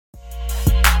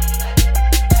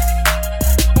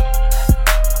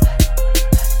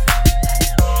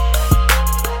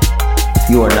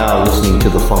You are now listening to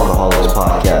the Funkaholics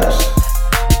Podcast.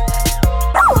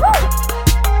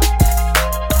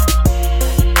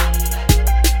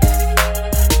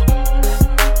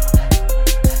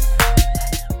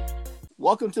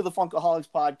 Welcome to the Funkaholics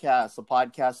Podcast, a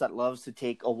podcast that loves to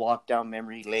take a walk down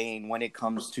memory lane when it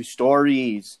comes to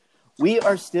stories. We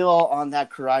are still on that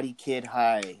Karate Kid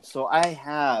high. So I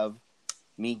have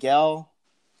Miguel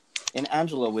and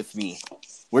Angela with me.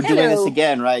 We're doing this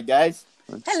again, right, guys?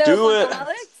 Let's do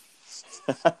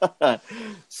it.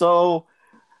 So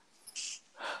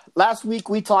last week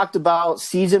we talked about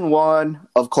season 1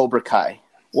 of Cobra Kai.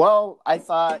 Well, I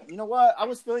thought, you know what? I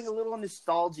was feeling a little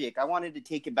nostalgic. I wanted to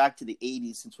take it back to the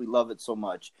 80s since we love it so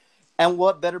much. And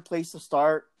what better place to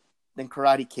start than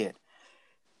Karate Kid?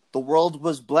 The world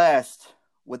was blessed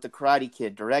with The Karate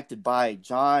Kid, directed by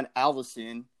John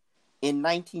Avildsen in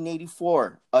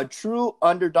 1984. A true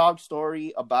underdog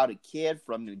story about a kid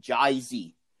from New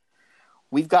Jersey.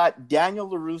 We've got Daniel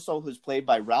LaRusso, who's played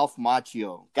by Ralph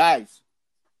Macchio. Guys,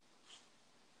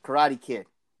 Karate Kid,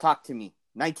 talk to me.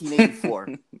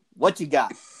 1984. What you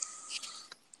got?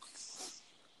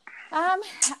 I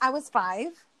was 5.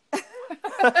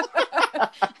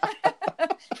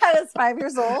 I was 5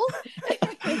 years old.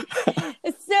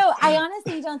 So I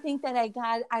honestly don't think that I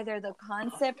got either the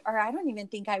concept or I don't even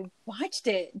think I watched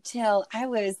it until I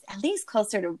was at least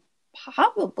closer to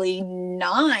probably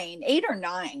 8 or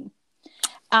 9.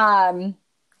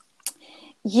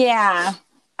 Yeah.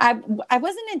 I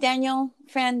wasn't a Daniel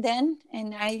fan then,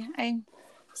 and I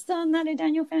still not a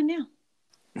Daniel fan now.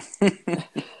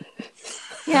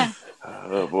 Yeah.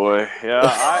 Oh boy, yeah.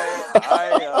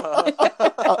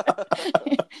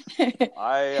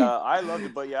 I loved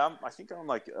it, but yeah, I think I'm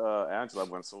like Angela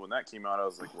went. So when that came out, I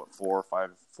was like 4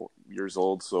 years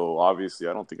old. So obviously,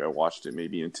 I don't think I watched it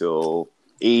maybe until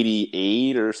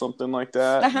 '88 or something like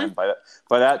that. Uh-huh. And by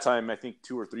that time, I think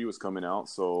 2 or 3 was coming out.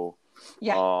 So.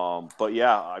 Yeah. But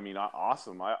yeah, I mean,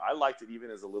 awesome. I liked it even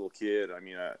as a little kid. I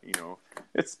mean,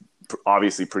 it's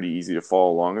obviously pretty easy to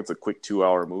follow along. It's a quick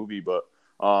 2-hour movie, but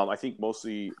I think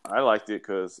mostly I liked it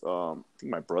because I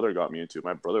think my brother got me into it.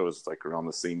 My brother was like around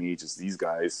the same age as these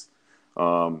guys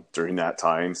during that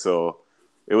time, so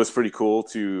it was pretty cool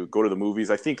to go to the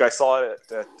movies. I think I saw it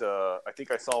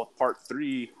I saw part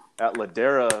 3 at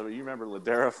Ladera. You remember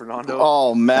Ladera, Fernando?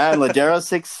 Oh, man. Ladera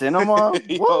 6 Cinema?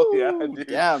 Oh, yeah, dude.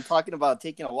 Yeah, I'm talking about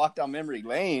taking a walk down memory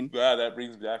lane. Yeah, that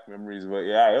brings back memories. But,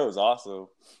 yeah, it was awesome.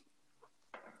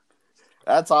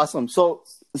 That's awesome. So,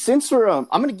 since we're... I'm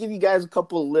going to give you guys a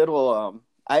couple little...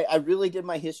 I really did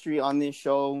my history on this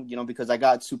show, because I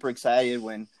got super excited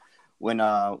when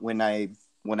I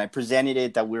presented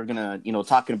it that we were going to,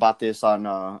 talking about this on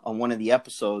one of the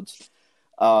episodes.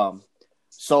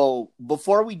 So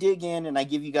before we dig in and I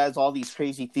give you guys all these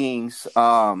crazy things,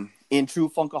 in true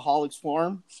Funkaholics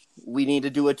form, we need to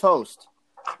do a toast.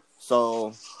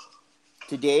 So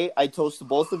today I toast to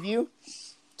both of you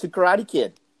to Karate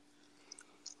Kid.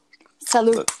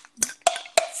 Salud.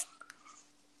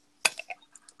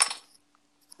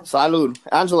 Salud.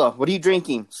 Angela, what are you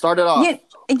drinking? Start it off.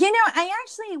 I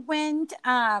actually went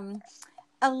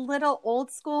a little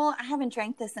old school. I haven't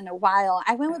drank this in a while.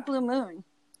 I went with Blue Moon.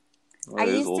 I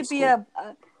used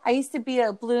to be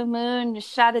a Blue Moon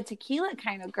shot of tequila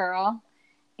kind of girl,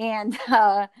 and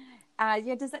that's what I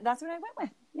went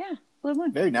with. Yeah, Blue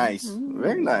Moon. Very nice,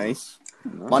 very nice.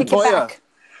 Montoya,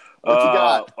 what you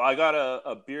got? I got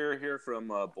a beer here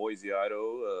from Boise,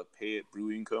 Idaho, Pay It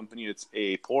Brewing Company. It's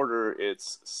a porter.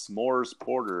 It's S'mores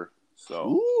Porter.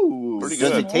 So pretty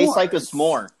good. Does it taste like a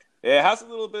s'more? Yeah, it has a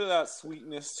little bit of that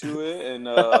sweetness to it, and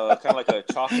kind of like a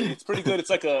chocolate. It's pretty good. It's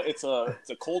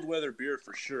a cold weather beer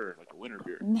for sure, like a winter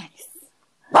beer. Nice.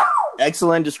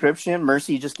 Excellent description.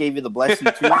 Mercy just gave you the bless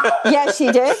you too. Yeah,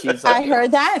 she did. I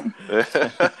heard that.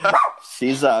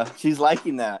 She's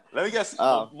liking that. Let me guess.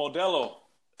 Modelo.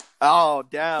 Oh,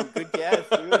 damn! Good guess,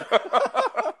 dude.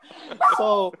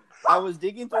 So I was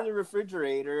digging through the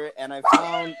refrigerator and I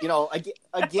found,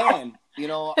 again,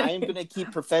 I am going to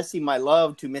keep professing my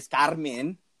love to Miss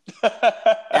Carmen.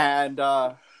 And,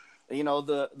 the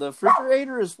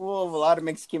refrigerator is full of a lot of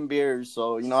Mexican beers.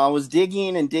 So, I was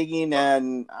digging and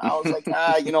I was like,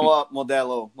 you know what?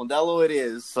 Modelo it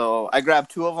is. So I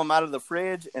grabbed 2 of them out of the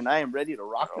fridge and I am ready to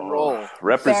rock and roll.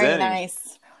 Representing. Very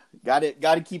nice. Got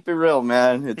to keep it real,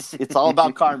 man. It's all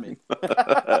about Carmen.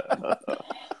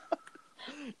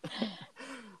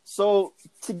 So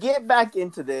to get back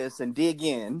into this and dig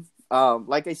in,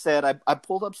 like I said, I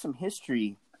pulled up some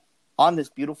history on this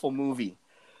beautiful movie.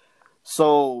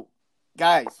 So,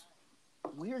 guys,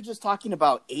 we were just talking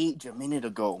about age a minute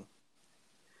ago.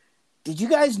 did you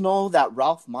guys know that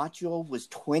Ralph Macchio was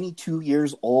 22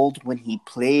 years old when he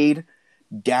played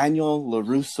Daniel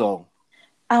LaRusso?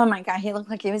 Oh my God, he looked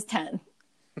like he was 10.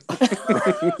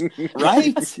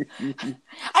 Right?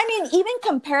 I mean, even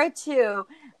compared to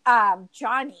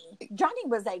Johnny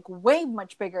was like way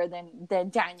much bigger than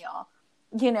Daniel,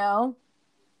 you know?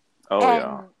 Oh,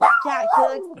 and,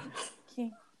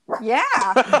 yeah.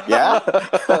 Yeah.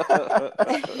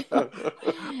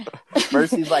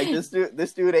 Mercy's like,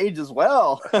 this dude ages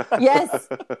well. Yes,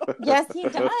 he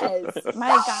does.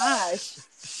 My gosh.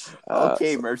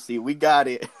 Okay, Mercy, we got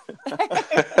it.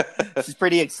 She's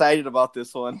pretty excited about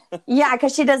this one. Yeah,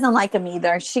 because she doesn't like him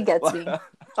either. She gets me.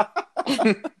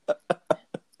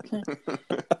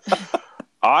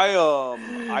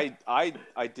 I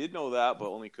did know that, but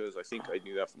only because I think I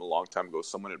knew that from a long time ago.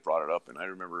 Someone had brought it up, and I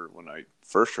remember when I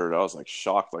first heard it, I was like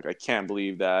shocked. Like, I can't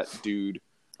believe that dude,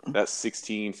 that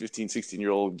 15,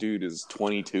 16-year-old dude is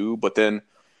 22. But then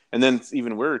it's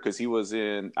even weirder because he was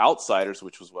in Outsiders,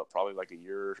 which was probably like a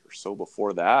year or so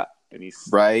before that, and he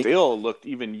still looked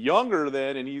even younger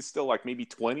then, and he's still like maybe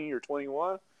 20 or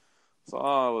 21. So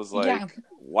I was like,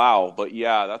 wow. But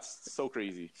yeah, that's so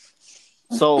crazy.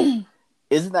 So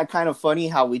isn't that kind of funny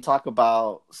how we talk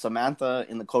about Samantha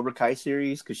in the Cobra Kai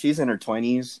series? Because she's in her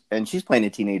 20s and she's playing a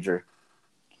teenager.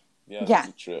 Yeah.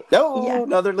 Yeah.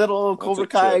 Another little Cobra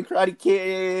Kai Karate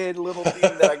Kid little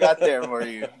thing that I got there for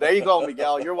you. There you go,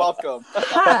 Miguel. You're welcome.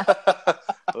 A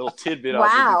little tidbit I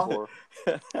was looking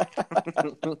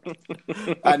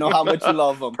for. I know how much you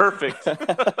love them. Perfect.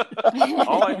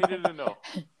 All I needed to know.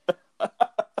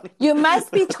 You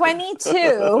must be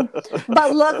 22,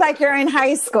 but look like you're in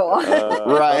high school.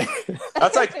 Right.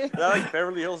 That's like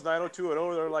Beverly Hills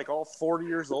 90210. They're like all 40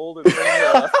 years old. And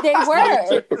they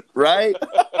were. Right?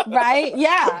 Right?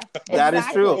 Yeah. That is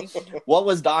true. What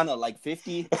was Donna, like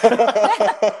 50?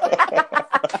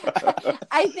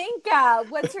 I think,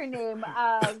 what's her name?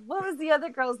 What was the other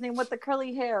girl's name with the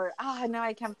curly hair? No,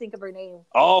 I can't think of her name.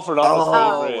 Oh,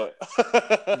 Fernando's favorite.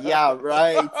 Yeah,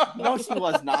 right. No, she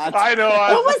was not. I know.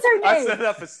 What was her name? I said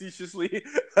that facetiously.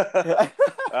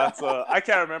 That's I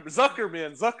can't remember.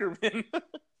 Zuckerman.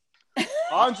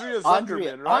 Andrea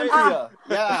Zuckerman, right? Andrea.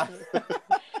 Yeah.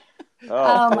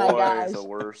 Oh my gosh. The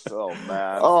worst. Oh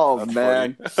man. Oh That's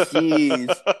man. funny.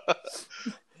 Jeez.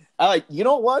 You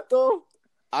know what though?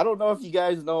 I don't know if you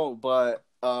guys know, but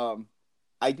I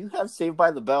do have Saved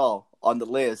by the Bell on the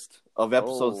list of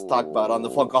episodes to talk about on the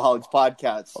Funkaholics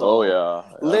podcast. So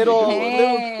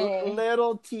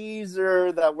little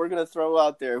teaser that we're gonna throw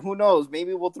out there. Who knows?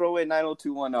 Maybe we'll throw in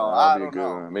 90210. I don't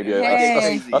know. Maybe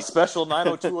a special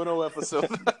 90210 episode.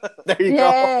 There you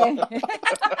go.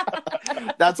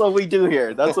 That's what we do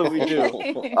here. That's what we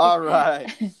do. All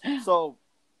right. So,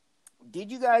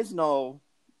 did you guys know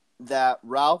that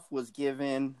Ralph was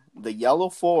given the yellow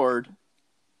Ford?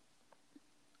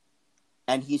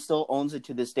 And he still owns it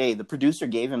to this day. The producer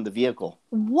gave him the vehicle.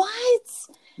 What?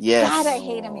 Yes. God, I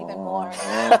hate him even more.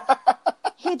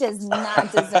 He does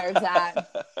not deserve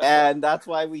that. And that's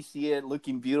why we see it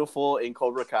looking beautiful in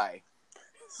Cobra Kai.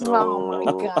 Oh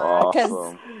my God.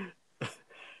 Awesome.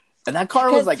 And that car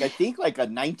was I think a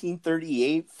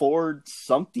 1938 Ford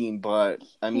something, but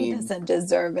I mean. He doesn't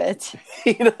deserve it.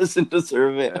 He doesn't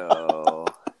deserve it. Oh.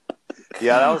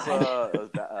 Yeah, that was a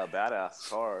badass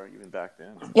car even back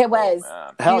then. It was.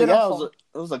 Hell yeah,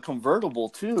 it was a convertible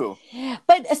too.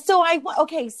 But so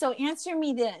answer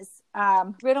me this,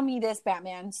 riddle me this,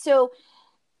 Batman. So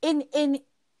in the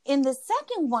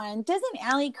second one, doesn't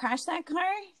Allie crash that car?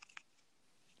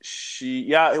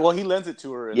 He lends it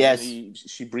to her, and yes, she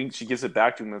gives it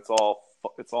back to him. It's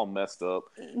all messed up.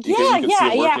 You can see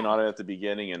him working on it at the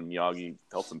beginning, and Miyagi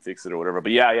helps him fix it or whatever.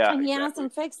 But and he has him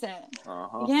fix it.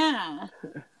 Uh-huh. Yeah.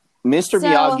 Mr.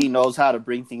 Miyagi knows how to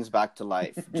bring things back to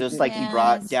life, just like he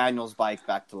brought Daniel's bike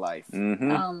back to life.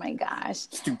 Mm-hmm. Oh my gosh!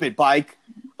 Stupid bike!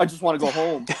 I just want to go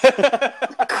home.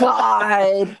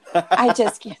 God, I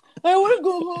just can't. I want to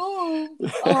go home.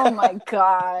 Oh my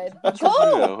God!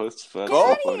 Go! Get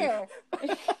out of here!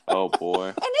 Oh boy!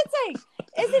 And it's like,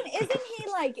 isn't he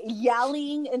like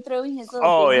yelling and throwing his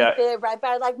little fit right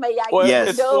by like Miyagi? Well,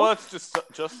 yes. It's just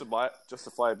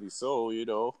justifiably so, you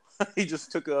know. He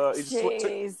just he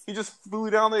just flew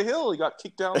down the hill. He got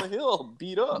kicked down the hill,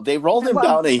 beat up. They rolled him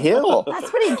down a hill.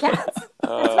 That's what he gets.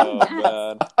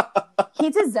 Man.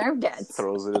 He deserved it.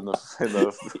 Throws it in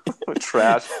the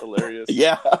trash. Hilarious.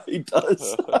 Yeah, he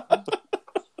does.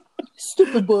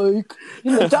 Stupid bike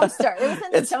in the dumpster. It was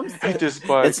in the dumpster. Just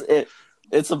bike.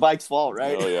 It's the bike's fault,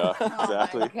 right? Oh yeah,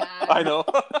 exactly. Oh, I know.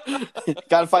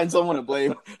 Got to find someone to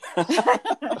blame.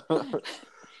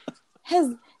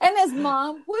 And his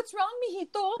mom, what's wrong,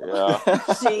 mijito? Yeah.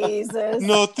 Jesus.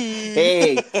 Nothing.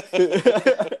 Hey.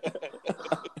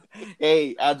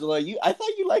 Hey, Angela, I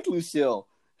thought you liked Lucille.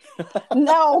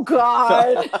 No,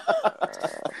 God.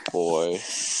 Boy.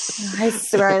 I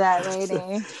swear that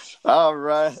lady. All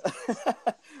right.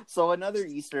 So another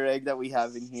Easter egg that we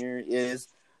have in here is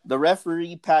the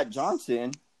referee, Pat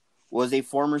Johnson, was a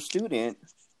former student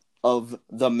of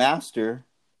the master,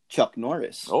 Chuck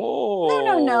Norris.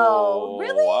 Oh. No.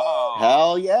 Really? Wow.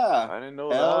 Hell yeah. I didn't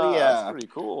know Hell that. yeah. That's pretty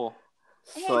cool.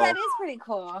 Hey, that is pretty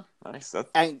cool. Nice.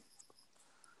 And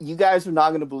you guys are not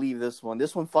going to believe this one.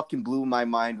 This one fucking blew my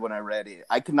mind when I read it.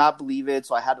 I could not believe it,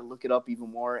 so I had to look it up even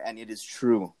more, and it is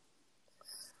true.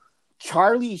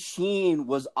 Charlie Sheen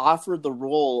was offered the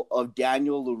role of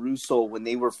Daniel LaRusso when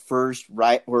they were first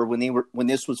when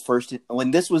this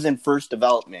was in first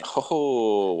development.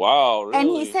 Oh, wow. Really? And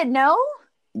he said no?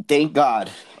 Thank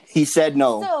God. He said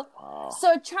no.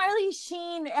 So Charlie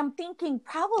Sheen, I'm thinking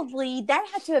probably that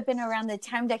had to have been around the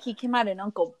time that he came out in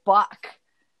Uncle Buck.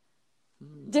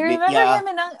 Do you remember him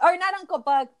in or not Uncle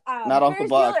Buck? Not Uncle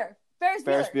Buck.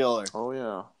 Ferris Bueller. Oh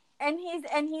yeah. And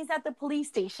he's at the police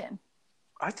station.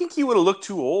 I think he would have looked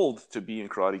too old to be in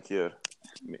Karate Kid.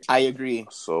 I agree.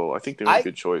 So I think they made a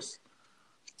good choice.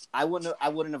 I wouldn't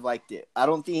have liked it. I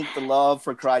don't think the love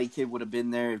for Karate Kid would have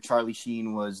been there if Charlie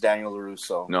Sheen was Daniel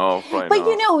LaRusso. No, probably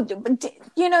not. But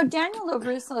you know, Daniel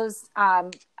LaRusso's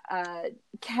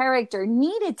character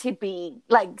needed to be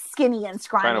like skinny and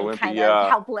scrawny, kind of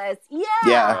helpless.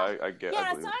 Yeah. I get.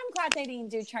 Yeah, so I'm glad they didn't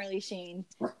do Charlie Sheen.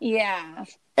 Yeah.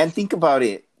 And think about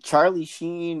it, Charlie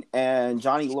Sheen and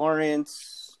Johnny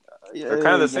Lawrence, they're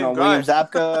kind of the same guy. William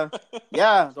Zabka.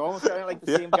 Yeah, they're almost kind of like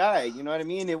the same guy. You know what I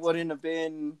mean? It wouldn't have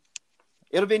been.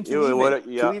 It would have been too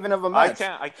even of a match.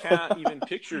 I can't even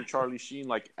picture Charlie Sheen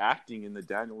like acting in the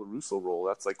Daniel LaRusso role.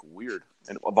 That's like weird.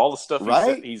 And of all the stuff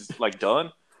he's like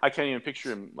done, I can't even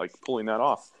picture him like pulling that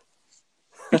off.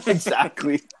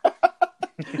 Exactly.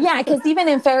 Yeah, because even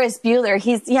in Ferris Bueller,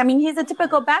 he's a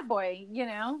typical bad boy, you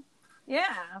know?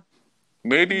 Yeah.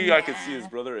 Maybe I could see his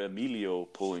brother Emilio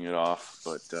pulling it off,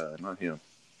 but not him.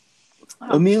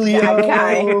 Oh, Emilio. That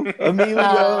guy. Emilio.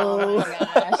 Oh my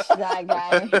gosh, that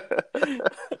guy.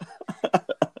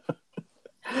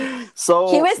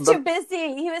 So he was too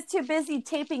busy. He was too busy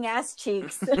taping ass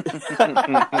cheeks.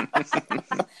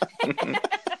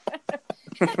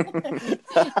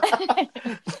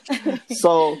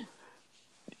 So,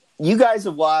 you guys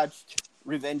have watched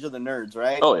Revenge of the Nerds,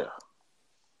 right? Oh yeah.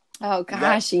 Oh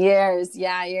gosh, years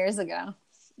ago.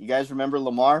 You guys remember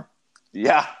Lamar?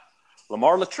 Yeah,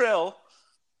 Lamar Latrell.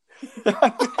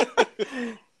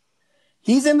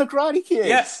 He's in the Karate Kid.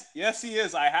 Yes, he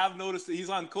is. I have noticed that he's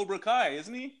on Cobra Kai,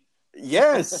 isn't he?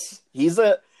 Yes,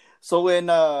 So when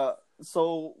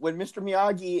Mr.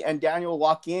 Miyagi and Daniel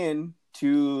walk in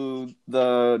to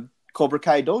the Cobra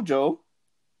Kai dojo,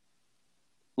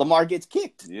 Lamar gets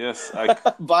kicked. Yes,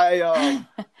 by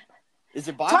is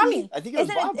it Bobby? Tommy. I think it was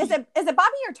Bobby. Is it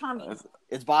Bobby or Tommy?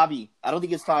 It's Bobby. I don't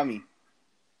think it's Tommy.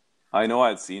 I know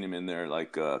I'd seen him in there,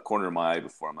 like corner of my eye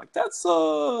before. I'm like, that's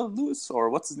Lewis, or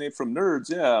what's his name from Nerds?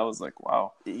 Yeah, I was like,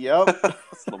 wow. Yep,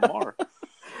 that's Lamar.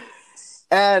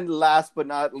 And last but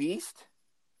not least,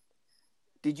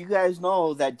 did you guys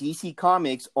know that DC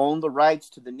Comics own the rights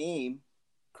to the name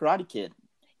Karate Kid?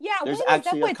 Yeah, there's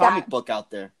actually a comic book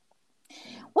out there.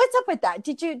 What's up with that?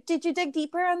 Did you dig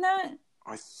deeper on that?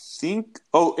 I think.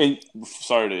 Oh, and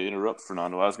sorry to interrupt,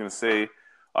 Fernando. I was going to say,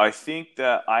 I think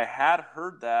that I had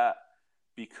heard that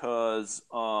because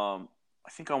I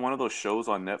think on one of those shows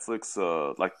on Netflix,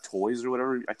 like Toys or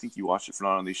whatever. I think you watched it,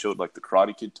 Fernando. And they showed like the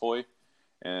Karate Kid toy,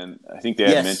 and I think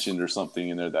they had mentioned or something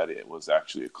in there that it was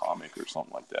actually a comic or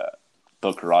something like that.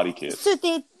 The Karate Kid. So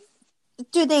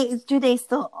do they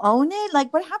still own it?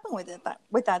 Like, what happened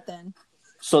with that then?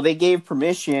 So they gave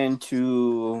permission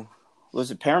to,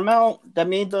 was it Paramount that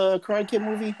made the Karate Kid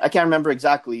movie? I can't remember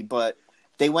exactly, but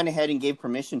they went ahead and gave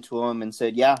permission to them and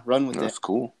said, yeah, run with it. That's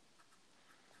cool.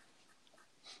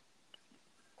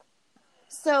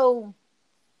 So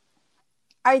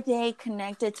are they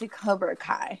connected to Cobra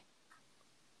Kai?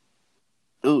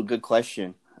 Ooh, good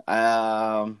question.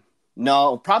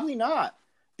 No, probably not.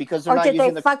 Because they're or not did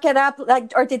using they fuck it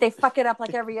up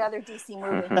like every other DC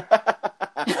movie?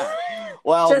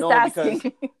 Well, just no,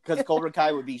 asking. because Cobra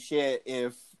Kai would be shit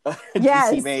if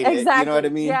yes, DC made exactly. it. You know what I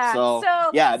mean? Yeah. So no,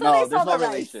 there's no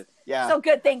relation. Yeah. So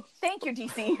good. Thank you,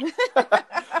 DC.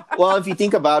 Well, if you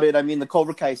think about it, I mean, the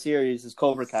Cobra Kai series is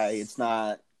Cobra Kai. It's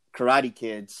not Karate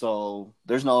Kid, so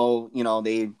there's no,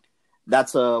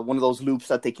 that's one of those loops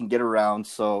that they can get around.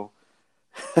 So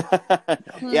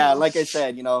Yeah, like I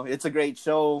said, it's a great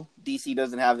show. DC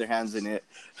doesn't have their hands in it.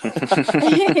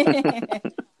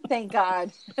 Thank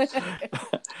God.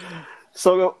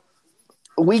 So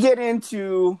we get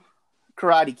into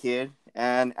Karate Kid,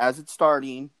 and as it's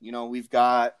starting, we've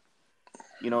got,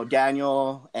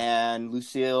 Daniel and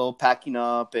Lucille packing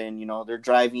up, and, they're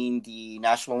driving the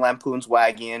National Lampoon's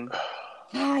wagon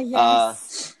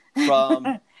Yes.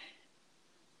 from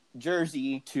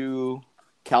Jersey to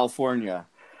California.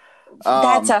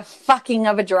 That's a fucking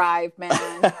of a drive,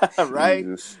 man. Right?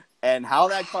 Jesus. And how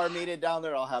that car made it down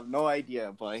there, I'll have no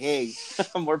idea. But hey,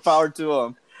 more power to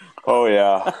them. Oh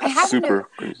yeah, super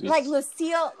crazy. Like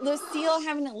Lucille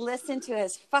having to listen to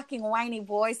his fucking whiny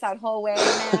voice that whole way,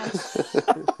 man.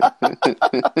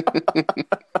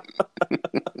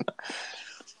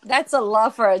 That's a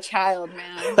love for a child,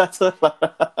 man.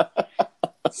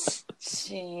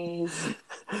 Jeez.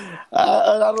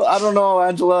 I don't know,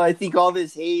 Angela. I think all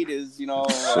this hate is,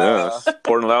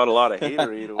 pouring out a lot of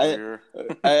haterade over here.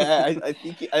 I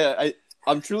think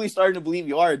I'm truly starting to believe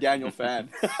you are a Daniel fan.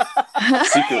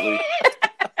 Secretly.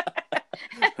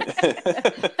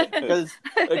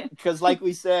 Because like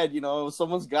we said,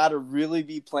 someone's got to really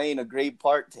be playing a great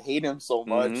part to hate him so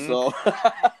much. Mm-hmm. So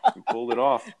You pulled it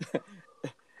off.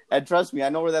 And trust me, I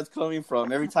know where that's coming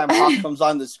from. Every time Hawk comes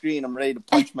on the screen, I'm ready to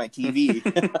punch my TV.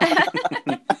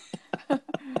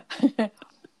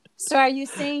 So are you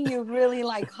saying you really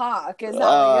like Hawk? Is that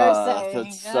what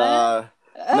you're saying?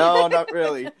 No, not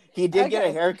really. He did get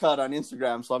a haircut on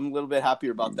Instagram, so I'm a little bit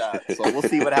happier about that. So we'll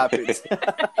see what happens.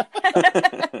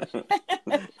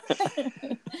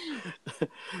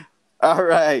 All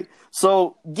right.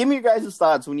 So give me your guys'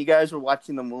 thoughts when you guys were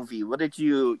watching the movie. What did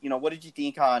you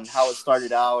think on how it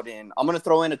started out? And I'm going to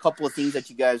throw in a couple of things at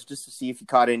you guys just to see if you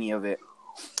caught any of it.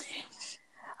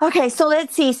 Okay, so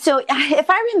let's see. So if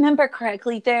I remember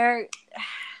correctly, they're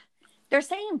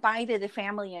saying bye to the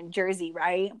family in Jersey,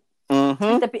 right?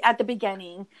 Mm-hmm. At the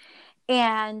beginning.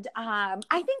 And I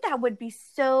think that would be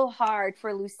so hard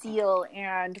for Lucille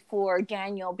and for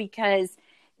Daniel because,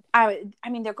 I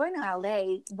mean, they're going to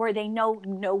LA where they know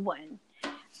no one.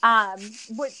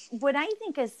 What I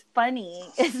think is funny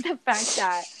is the fact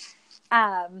that,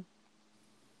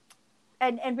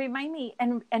 and remind me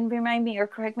or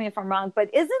correct me if I'm wrong,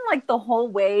 but isn't like the whole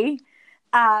way,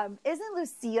 isn't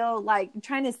Lucille like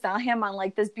trying to sell him on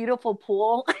like this beautiful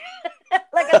pool,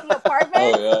 like at the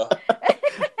apartment? Oh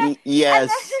yeah.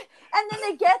 Yes. And then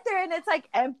they get there and it's like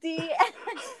empty.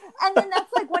 And then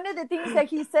that's like one of the things that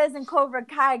he says in Cobra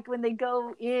Kai when they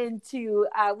go into,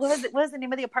 what was the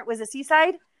name of the apartment? Was it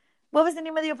Seaside? What was the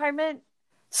name of the apartment?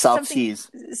 South Seas.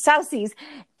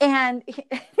 And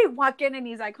they walk in and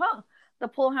he's like, huh, the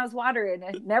pool has water in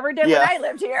it. Never did when I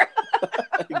lived here.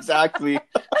 Exactly.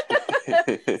 So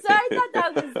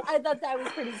I thought that was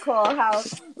pretty cool how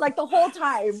like the whole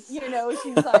time,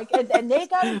 she's like, and they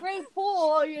got a great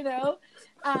pool,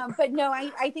 but no,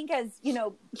 I think as,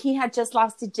 he had just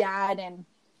lost a dad and,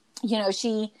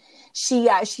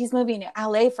 she's moving to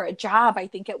LA for a job, I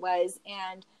think it was.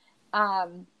 And,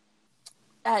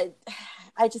 I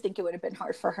just think it would have been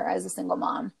hard for her as a single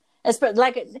mom.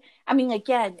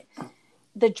 Again,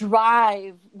 the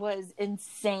drive was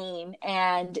insane.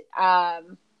 And,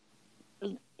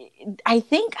 I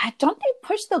think, don't they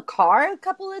push the car a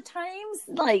couple of times?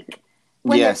 Like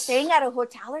when they're staying at a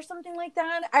hotel or something like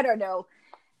that? I don't know.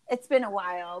 It's been a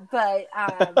while, but I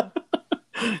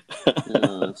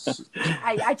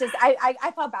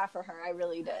felt bad for her. I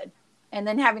really did. And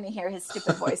then having to hear his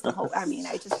stupid voice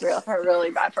I just felt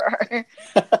really bad for her.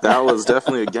 That was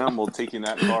definitely a gamble taking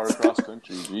that car across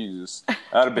country. Jesus. That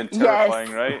would have been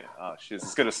terrifying, right? Oh shit, is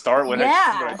this gonna start when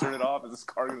I turn it off? Is this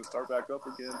car gonna start back up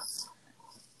again?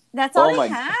 That's all he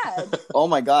had. Oh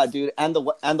my god, dude! And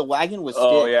the wagon was.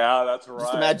 Oh yeah, that's right.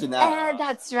 Just imagine that.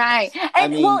 That's right.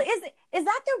 And is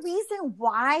that the reason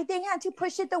why they had to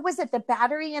push it? Though, was it the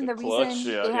battery and the reason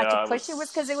they had to push it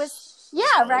was because it was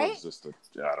right? It was just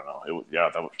I don't know.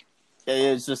 That was.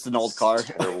 It was just an old car.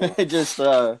 It just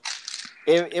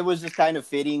it was just kind of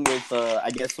fitting with I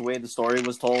guess the way the story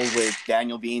was told, with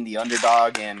Daniel being the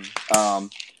underdog and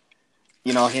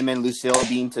him and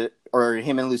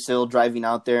Lucille driving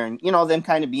out there and, them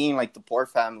kind of being like the poor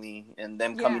family and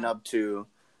them coming up to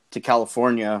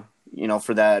California,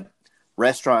 for that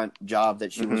restaurant job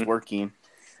that she was working.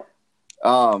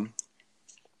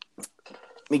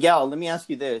 Miguel, let me ask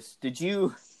you this. Did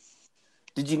you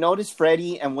notice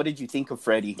Freddie, and what did you think of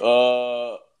Freddie?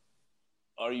 Are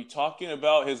you talking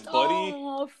about his buddy?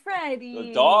 Oh, Freddie.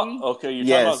 The dog? Okay, you're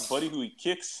talking about his buddy who he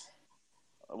kicks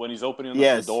when he's opening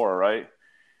the door, right?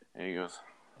 And he goes...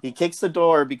 He kicks the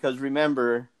door because,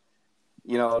 remember,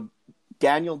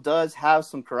 Daniel does have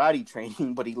some karate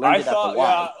training, but he learned it at the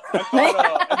Y. Yeah, I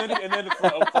thought, and then for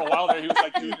a while there, he was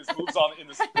like doing his moves in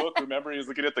this book. Remember, he was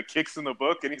looking at the kicks in the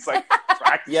book, and he's like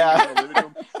practicing in the living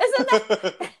room.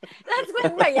 That's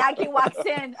when Miyagi walks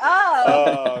in.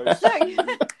 Oh, so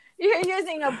you're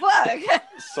using a book.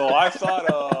 So I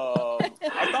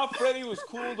thought Freddy was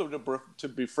cool to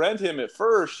befriend him at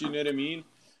first. You know what I mean?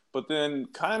 But then,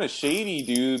 kind of shady,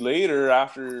 dude. Later,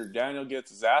 after Daniel gets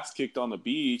his ass kicked on the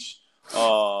beach. He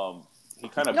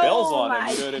kind of bails on him,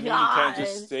 you know what I mean? He can't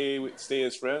just stay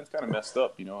as friends. Kind of messed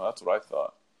up, you know? That's what I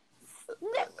thought.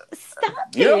 Stop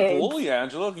You're a bully,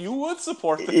 Angela. You would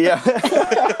support that. Yeah.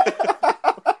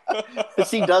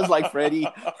 She does like Freddy.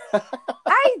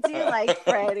 I do like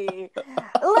Freddy.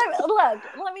 Look,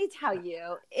 let me tell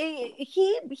you.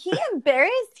 He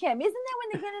embarrassed him. Isn't that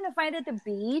when they get in a fight at the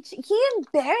beach? He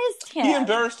embarrassed him. He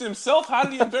embarrassed himself? How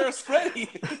did he embarrass Freddy?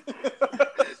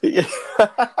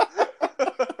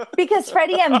 Because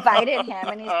Freddy invited him,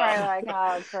 and he's probably like,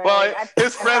 "Oh, great." Well,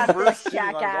 his friends were like,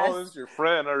 "Oh, this is your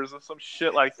friend," or some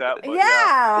shit like that. But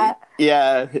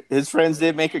yeah. His friends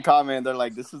did make a comment. They're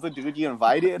like, "This is the dude you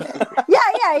invited."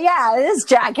 Yeah. This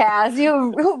jackass.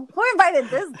 Who invited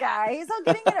this guy? He's all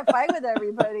getting in a fight with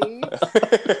everybody.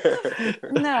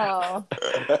 No.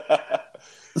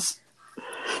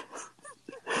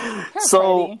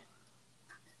 So,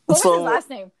 what was his last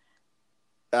name?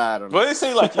 I don't know. But they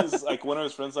say like he's like one of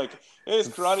his friends like, "Hey, this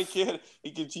Karate Kid,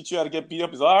 he can teach you how to get beat up."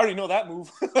 He's like, "I already know that move."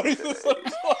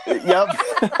 Yep.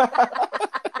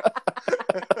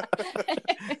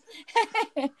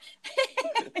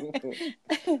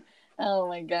 Oh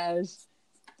my gosh.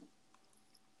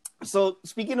 So,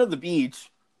 speaking of the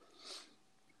beach,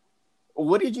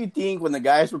 what did you think when the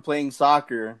guys were playing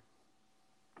soccer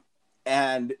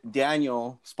and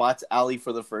Daniel spots Allie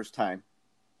for the first time?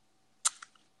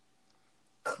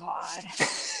 God.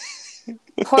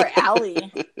 Poor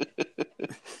Allie.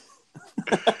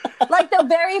 Like the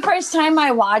very first time I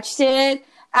watched it,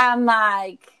 I'm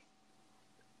like,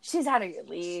 she's out of your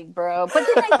league, bro. But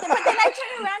then I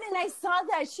turned around and I saw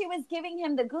that she was giving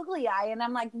him the googly eye, and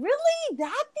I'm like, really?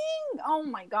 That thing? Oh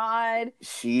my God.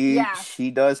 She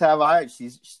does have eyes.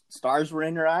 Stars were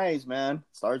in her eyes, man.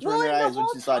 Stars were in her eyes when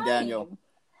she saw Daniel.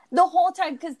 The whole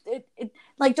time, because it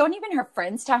like, don't even her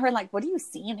friends tell her, like, what do you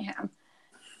see in him?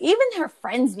 Even her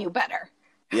friends knew better.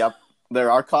 Yep.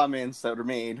 There are comments that are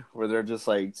made where they're just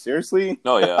like, seriously?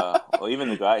 Oh, yeah. Well, even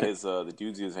the guy, the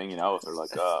dudes he was hanging out with are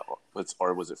like,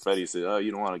 or was it Freddy? He said, "Oh,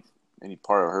 you don't want any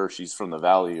part of her. She's from the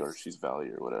Valley," or "She's Valley,"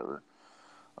 or whatever.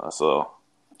 So.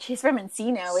 She's from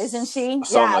Encino, isn't she?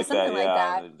 Something like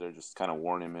that. They're just kind of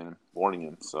warning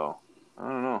him. So, I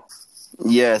don't know.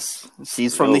 Yes.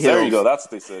 She's from the hills. There you go. That's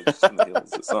what they said. She's from the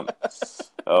hills or something.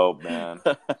 Oh, man.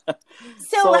 So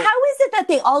how is it that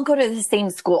they all go to the same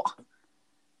school?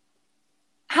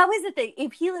 How is it that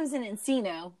if he lives in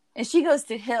Encino and she goes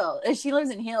to Hill, and she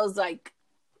lives in Hills, like...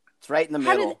 It's right in the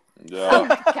middle. Yeah. Oh,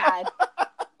 my God.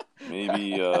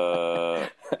 Maybe, he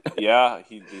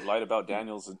lied about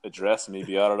Daniel's address.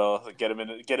 Maybe, I don't know. Get him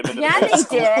into the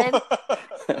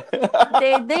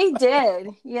did. They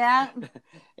did. Yeah.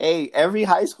 Hey, every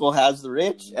high school has the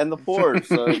rich and the poor,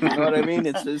 so you know what I mean?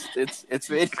 It's just it's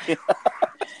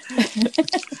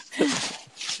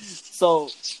So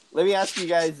let me ask you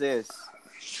guys this.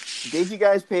 Did you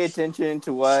guys pay attention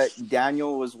to what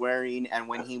Daniel was wearing and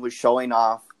when he was showing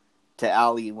off to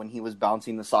Allie when he was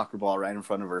bouncing the soccer ball right in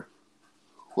front of her?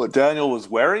 What Daniel was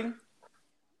wearing?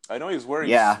 I know he was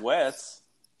wearing sweats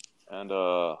and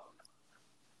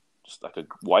just like a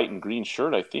white and green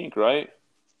shirt, I think, right?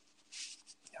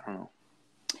 I don't know.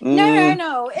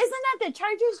 No. Isn't that the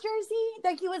Chargers jersey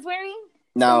that he was wearing?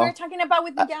 No. We were talking about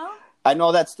with Miguel? I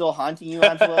know that's still haunting you,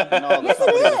 Angela. But no, yes,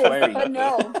 it is. But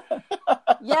no.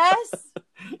 Yes,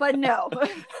 but no.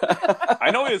 I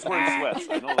know he was wearing sweats.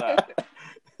 I know that.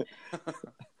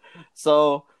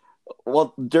 So,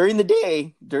 during the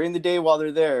day while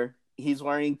they're there, he's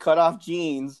wearing cut-off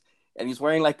jeans, and he's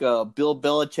wearing like a Bill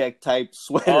Belichick type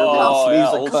sweater.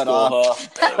 Sleeves are cut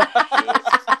off.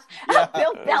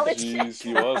 Bill Belichick. Jeez,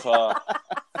 he was, huh?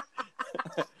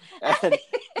 And,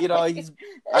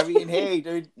 hey,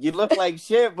 dude, you look like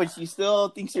shit, but she still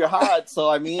thinks you're hot. So,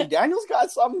 I mean, Daniel's got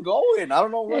something going. I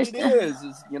don't know what it is.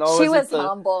 She was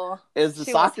humble. Is the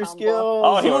soccer skill?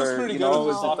 Oh, he was pretty good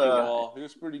with the soccer ball. He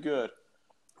was pretty good.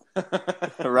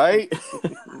 Right?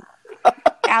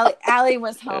 Allie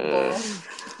was humble.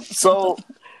 So,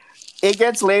 it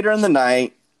gets later in the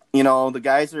night. The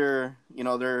guys are,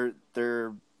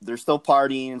 they're still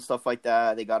partying and stuff like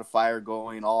that. They got a fire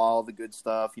going, all the good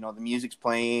stuff. The music's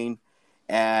playing.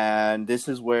 And this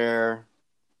is where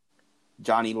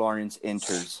Johnny Lawrence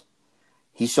enters.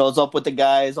 He shows up with the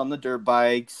guys on the dirt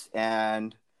bikes.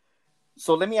 And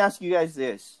so let me ask you guys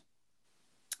this.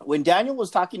 When Daniel was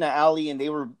talking to Allie and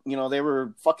they were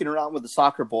fucking around with the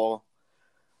soccer ball,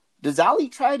 does Allie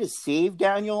try to save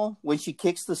Daniel when she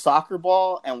kicks the soccer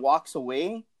ball and walks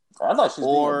away? I thought she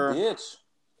was being a bitch.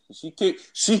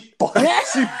 She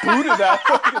booted that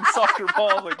fucking soccer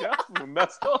ball. Like, that's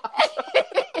messed up.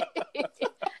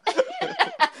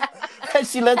 And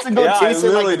she lets it go chase it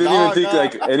like a dog. I literally didn't even think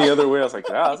like any other way. I was like,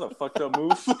 that's a fucked up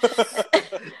move.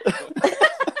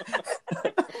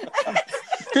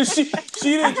 Because she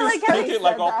didn't just kick it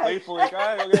like all playful. Like,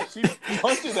 okay. She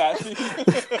punted that.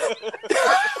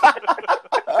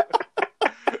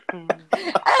 I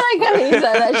like how he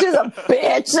said that. She's a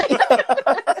bitch.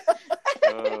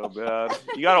 Oh man,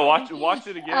 you gotta watch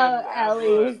it again.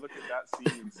 Allie. Look at that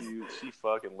scene and see she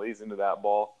fucking lays into that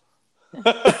ball.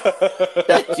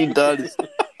 Yeah, she does.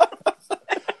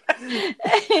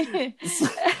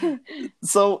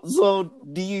 So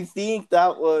do you think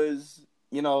that was,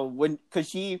 when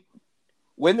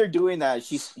they're doing that,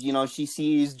 she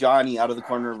sees Johnny out of the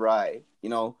corner of her eye,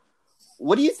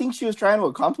 what do you think she was trying to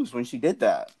accomplish when she did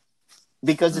that?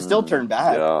 Because it still turned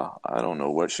bad. Yeah, I don't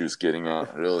know what she was getting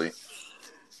at, really.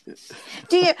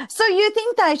 So you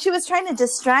think that she was trying to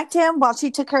distract him while she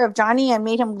took care of Johnny and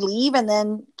made him leave, and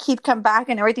then he'd come back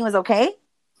and everything was okay?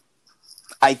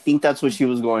 I think that's what she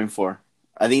was going for.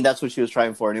 I think that's what she was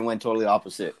trying for, and it went totally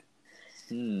opposite.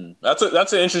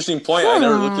 That's an interesting point. I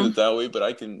never looked at it that way, but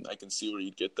I can see where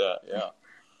you'd get that. Yeah.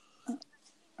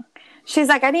 She's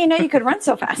like, I didn't know you could run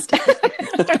so fast.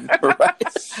 Right.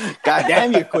 God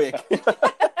damn, you're quick.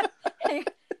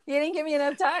 You didn't give me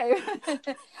enough time.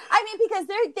 I mean, because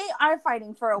they are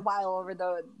fighting for a while over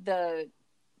the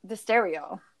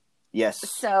stereo. Yes.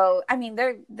 So I mean,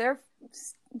 they're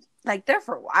like there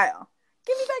for a while.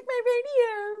 Give me back my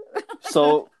radio.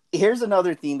 So here's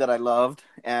another thing that I loved,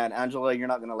 and Angela, you're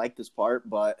not gonna like this part,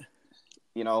 but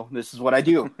this is what I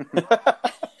do.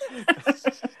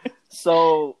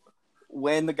 So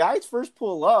when the guys first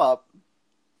pull up,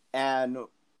 and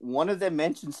one of them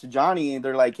mentions to Johnny, and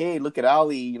they're like, "Hey, look at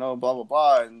Allie, blah blah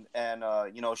blah," and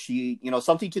she,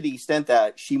 something to the extent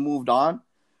that she moved on.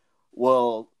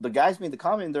 Well, the guys made the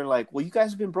comment. They're like, "Well, you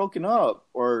guys have been broken up,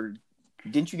 or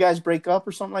didn't you guys break up,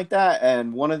 or something like that?"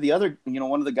 And one of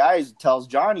the guys tells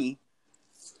Johnny,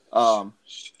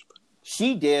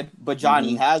 she did, but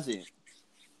Johnny hasn't.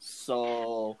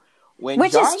 So.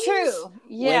 Which is true.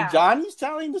 Yeah. When Johnny's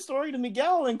telling the story to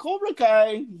Miguel and Cobra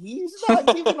Kai, he's not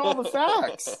giving all the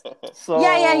facts. So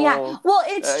yeah. Well,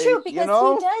 it's true because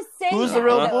he does say who's the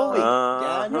real bully?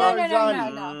 No.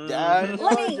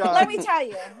 Let me tell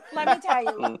you.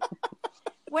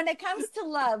 When it comes to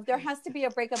love, there has to be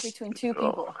a breakup between two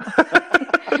people.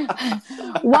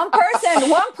 One person.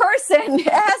 It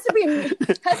has to be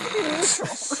mutual.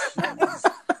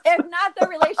 If not, the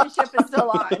relationship is still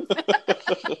on.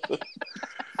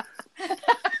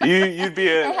 You'd be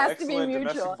an excellent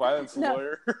domestic violence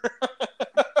lawyer.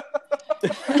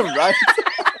 Right?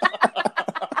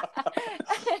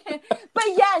 But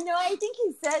yeah, no, I think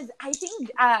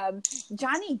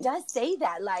Johnny does say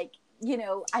that, like,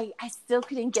 I still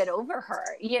couldn't get over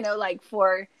her, like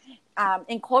for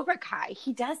in Cobra Kai,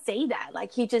 he does say that,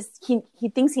 like he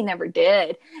thinks he never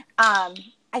did.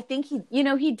 I think he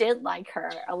did like her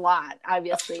a lot,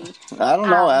 obviously. I don't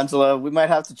know, Angela. We might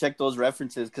have to check those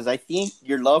references because I think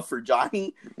your love for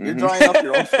Johnny, you're drawing up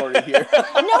your own story here. No,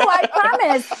 I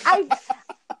promise.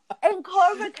 In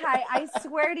Cobra Kai, I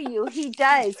swear to you, he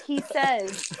does. He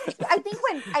says,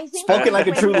 spoken like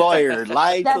a true lawyer.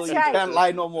 Lie till you can't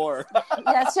lie no more.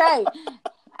 That's right.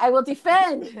 I will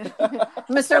defend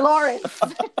Mr. Lawrence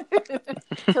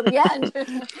till the end.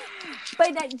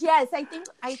 But yes, I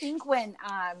think when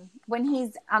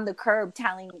he's on the curb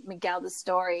telling Miguel the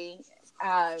story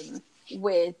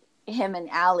with him and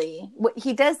Allie,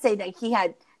 he does say that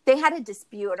they had a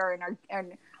dispute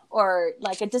or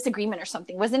like a disagreement or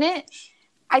something, wasn't it?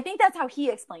 I think that's how he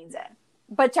explains it.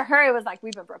 But to her, it was like,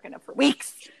 we've been broken up for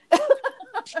weeks.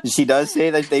 She does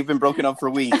say that they've been broken up for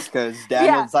weeks because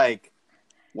Daniel's like,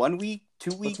 1 week,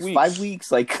 2 weeks, 5 weeks.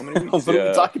 Like, how many weeks? What are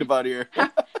we talking about here?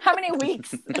 How many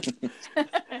weeks?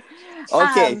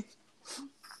 Okay.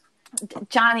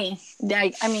 Johnny,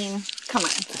 I mean, come on.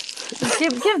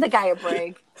 Give the guy a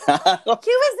break. He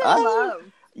was in love.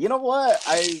 You know what?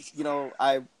 I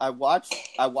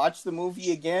watched the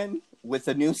movie again with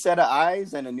a new set of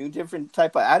eyes and a new different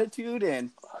type of attitude, and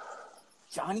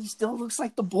Johnny still looks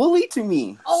like the bully to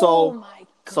me. Oh my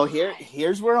God. So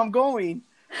here's where I'm going.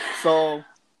 So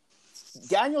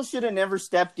Daniel should have never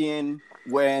stepped in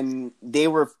when they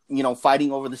were,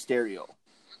 fighting over the stereo.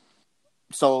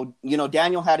 So,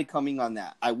 Daniel had it coming on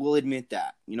that. I will admit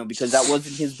that, because that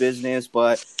wasn't his business.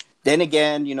 But then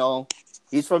again,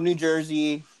 he's from New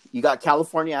Jersey. You got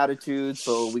California attitude.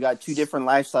 So we got two different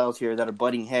lifestyles here that are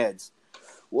butting heads.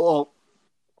 Well,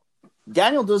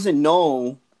 Daniel doesn't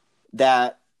know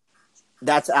that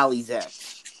that's Allie's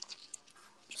ex.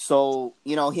 So,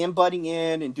 him butting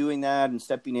in and doing that and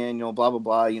stepping in, blah, blah,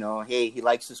 blah, hey, he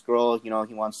likes this girl, he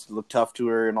wants to look tough to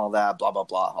her and all that, blah, blah,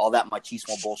 blah, all that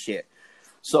machismo bullshit.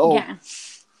 So, yeah.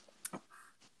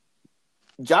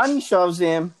 Johnny shoves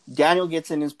him, Daniel gets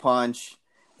in his punch,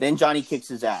 then Johnny kicks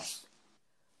his ass.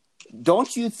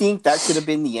 Don't you think that should have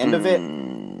been the end of it?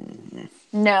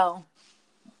 No.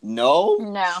 No?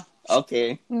 No.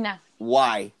 Okay. No.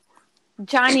 Why?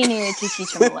 Johnny needed to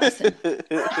teach him a lesson.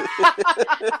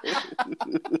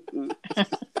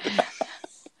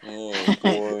 Oh,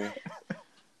 boy.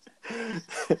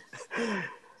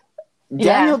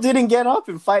 Daniel didn't get up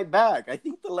and fight back. I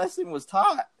think the lesson was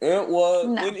taught. It was.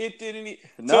 No. And it didn't.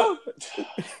 No.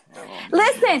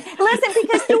 Listen,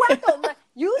 because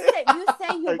you say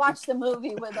you watched the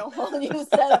movie with a whole new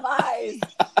set of eyes,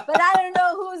 but I don't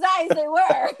know whose eyes they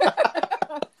were.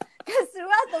 Because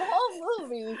throughout the whole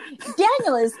movie,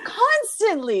 Daniel is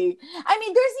constantly. I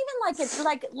mean, there's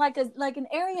even like an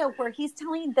area where he's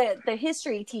telling the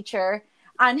history teacher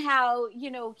on how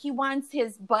he wants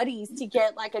his buddies to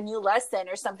get like a new lesson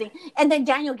or something, and then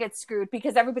Daniel gets screwed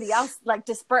because everybody else like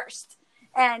dispersed,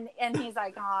 and he's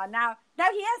like, oh, now he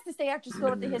has to stay after school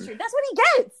with the history. That's what he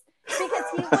gets because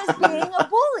he was being a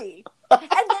bully. And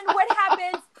then what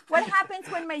happens? What happens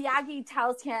when Miyagi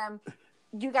tells him,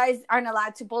 you guys aren't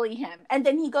allowed to bully him? And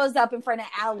then he goes up in front of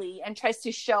Allie and tries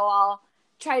to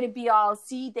try to be all,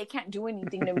 see, they can't do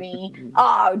anything to me.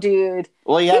 Oh, dude.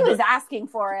 Well, he was asking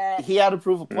for it. He had to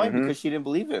prove a point because she didn't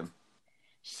believe him.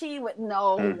 She would,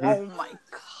 no. Oh, my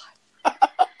God.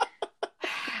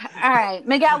 All right.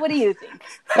 Miguel, what do you think?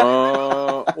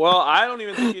 Well, I don't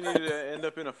even think he needed to end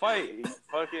up in a fight.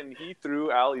 He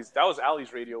threw Allie's, that was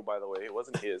Allie's radio, by the way. It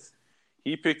wasn't his.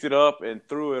 He picked it up and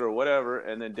threw it or whatever,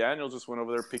 and then Daniel just went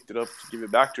over there, picked it up to give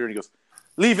it back to her, and he goes,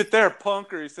 leave it there,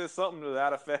 punk, or he says something to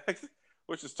that effect,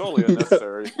 which is totally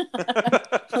unnecessary.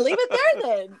 Leave it there,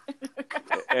 then.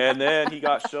 And then he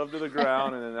got shoved to the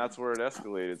ground, and then that's where it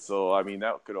escalated. So, I mean,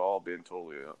 that could have all been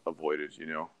totally avoided,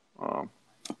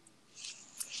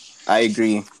 I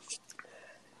agree.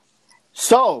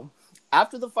 So,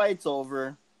 after the fight's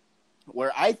over,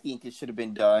 where I think it should have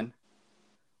been done,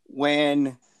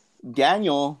 when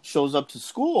Daniel shows up to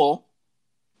school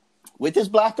with his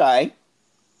black eye,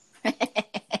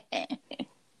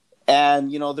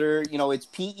 and it's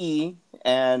PE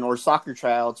or soccer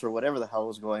tryouts or whatever the hell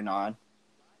was going on.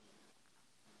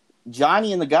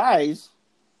 Johnny and the guys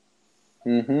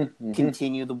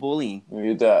continue the bullying.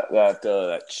 We did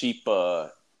that cheap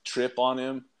trip on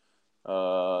him.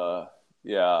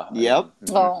 Yeah. Yep.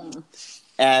 Oh.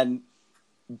 And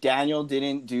Daniel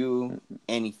didn't do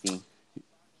anything.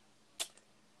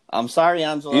 I'm sorry,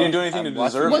 Angela. He didn't do anything to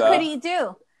deserve that. What could he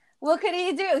do? What could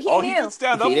he do? He knew. He could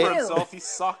stand up for himself. He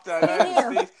socked that guy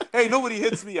in his face. Hey, nobody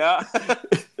hits me, But,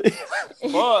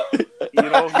 he's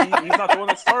not the one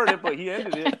that started it, but he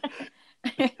ended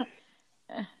it.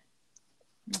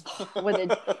 With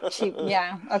a cheap,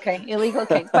 illegal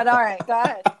kick. But all right, go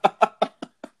ahead.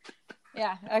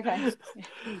 Yeah, okay.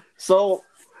 So,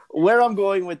 where I'm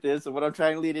going with this and what I'm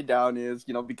trying to lead it down is,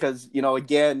 because,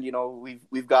 again,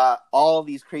 we've got all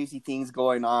these crazy things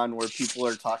going on where people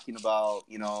are talking about,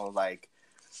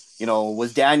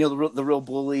 was Daniel the real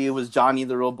bully? Was Johnny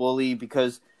the real bully?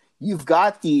 Because you've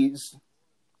got this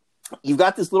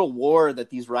little war that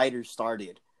these writers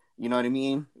started. You know what I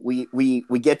mean? We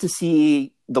get to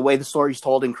see the way the story's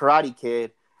told in Karate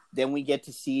Kid. Then we get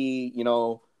to see,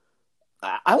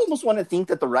 I almost want to think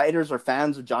that the writers are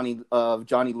fans of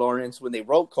Johnny Lawrence when they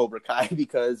wrote Cobra Kai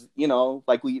because,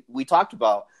 like we talked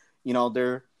about,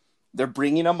 they're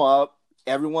bringing him up.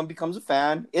 Everyone becomes a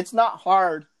fan. It's not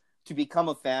hard to become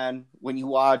a fan when you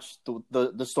watch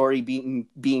the story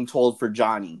being told for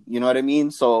Johnny. You know what I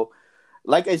mean? So,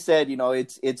 like I said,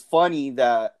 it's funny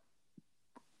that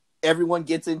everyone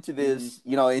gets into this,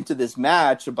 into this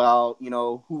match about,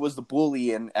 who was the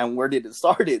bully and where did it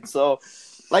started. So,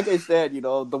 like I said,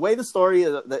 the way the story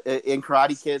in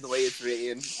Karate Kid, the way it's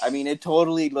written, I mean, it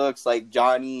totally looks like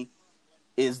Johnny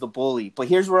is the bully. But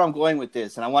here's where I'm going with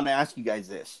this, and I want to ask you guys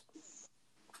this.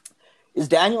 Is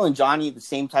Daniel and Johnny the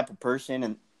same type of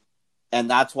person, and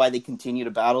that's why they continue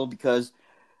to battle? Because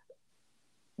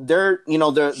the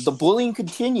bullying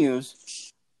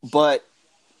continues, but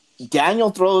Daniel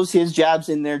throws his jabs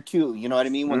in there too. You know what I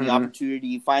mean? When the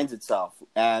opportunity finds itself.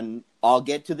 And I'll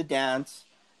get to the dance.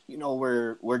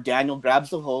 where Daniel grabs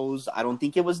the hose. I don't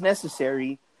think it was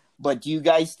necessary. But do you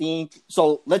guys think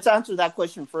so? Let's answer that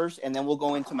question first, and then we'll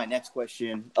go into my next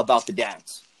question about the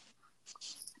dance.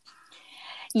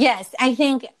 Yes, I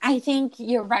think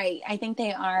you're right. I think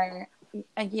they are,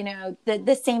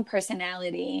 the same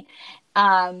personality.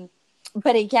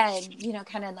 But again,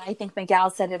 kind of, I think Miguel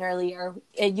said it earlier.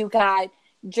 You got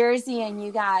Jersey and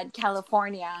you got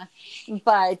California,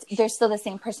 but they're still the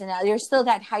same personality. They're still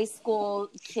that high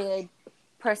school kid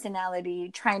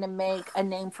personality trying to make a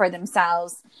name for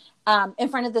themselves in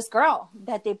front of this girl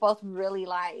that they both really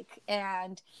like.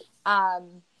 And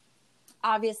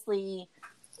obviously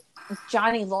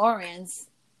Johnny Lawrence,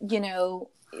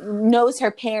 knows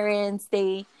her parents.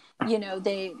 They're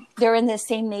in the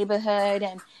same neighborhood,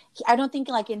 and I don't think,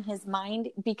 like, in his mind,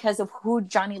 because of who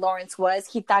Johnny Lawrence was,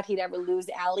 he thought he'd ever lose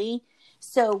Allie.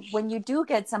 So when you do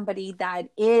get somebody that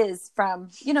is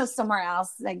from, somewhere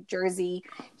else, like Jersey,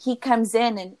 he comes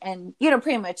in and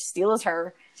pretty much steals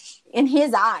her in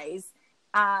his eyes.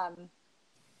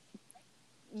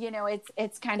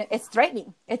 It's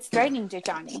threatening. It's threatening to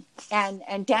Johnny.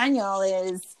 And Daniel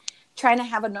is trying to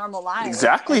have a normal life.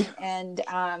 Exactly. And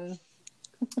and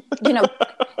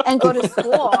go to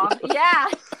school. Yeah.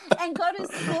 And go to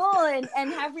school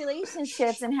and have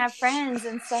relationships and have friends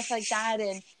and stuff like that.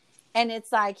 And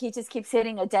it's like he just keeps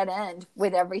hitting a dead end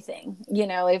with everything.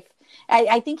 If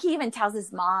I think he even tells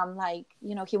his mom, like,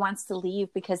 he wants to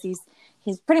leave because he's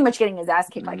pretty much getting his ass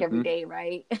kicked like every day,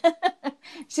 right?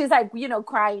 She's like,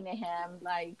 crying to him,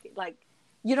 like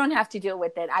you don't have to deal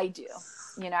with it. I do.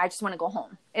 I just want to go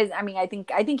home. I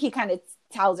think he kind of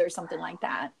tells her something like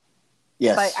that.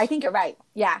 Yes. But I think you're right.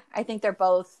 Yeah. I think they're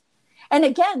both, and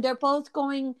again, they're both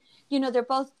going, they're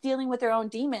both dealing with their own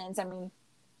demons. I mean,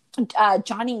 now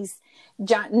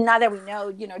that we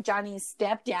know, Johnny's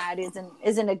stepdad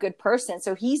isn't a good person,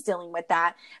 so he's dealing with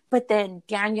that. But then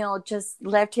Daniel just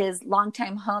left his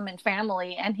longtime home and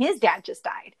family, and his dad just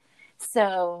died,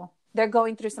 so they're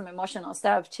going through some emotional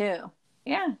stuff too.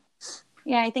 Yeah,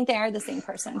 I think they are the same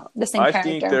person, the same character. I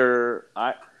think they're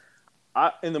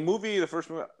in the movie, the first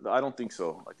movie, I don't think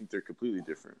so. I think they're completely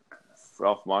different.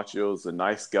 Ralph Macchio's a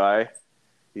nice guy.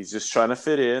 He's just trying to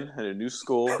fit in a new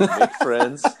school, make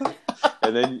friends,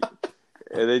 and then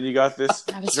you got this.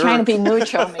 I was trying to be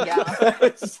neutral, Miguel.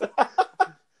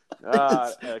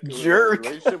 Jerk.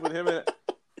 Relationship with him and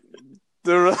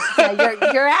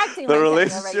you're acting. The like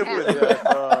relationship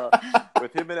right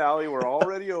with him and Allie was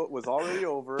already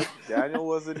over. Daniel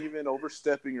wasn't even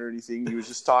overstepping or anything. He was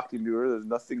just talking to her. There's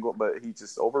nothing, but he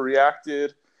just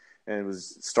overreacted and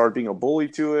started being a bully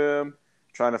to him,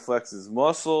 trying to flex his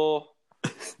muscle.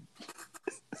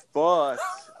 But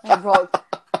rolled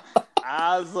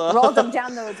them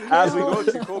down those hills. As we go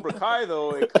to Cobra Kai,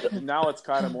 though, now it's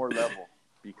kind of more level,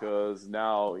 because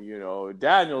now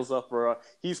Daniel's up for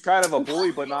he's kind of a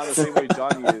bully, but not the same way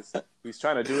Johnny is. He's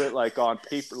trying to do it like on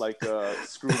paper, like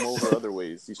screw him over other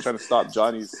ways. He's trying to stop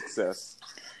Johnny's success.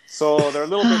 So they're a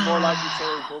little bit more like each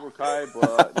other in Cobra Kai,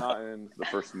 but not in the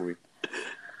first movie.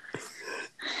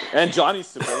 And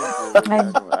Johnny's to blame for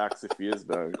Daniel acts if he is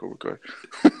bad in Cobra Kai.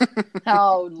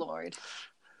 Oh Lord,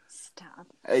 stop!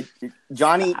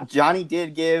 Johnny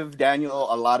did give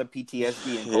Daniel a lot of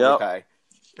PTSD in Cobra Kai.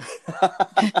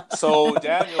 So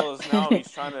Daniel he's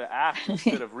trying to act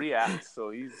instead of react. So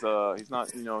he's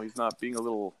not he's not being a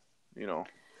little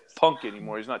punk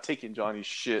anymore. He's not taking Johnny's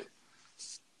shit.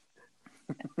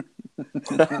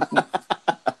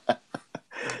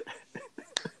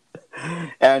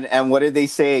 And what did they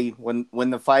say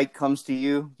when the fight comes to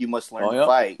you? You must learn to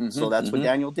fight. Mm-hmm, so that's what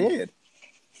Daniel did.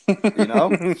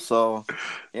 So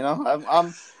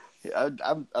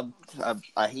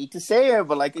I hate to say it,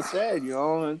 but like I said,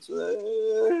 it's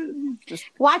just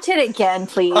watch it again,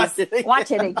 please. Watch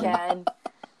it again.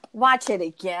 Watch it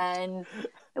again.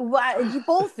 You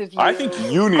both of you. I think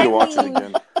you need to watch it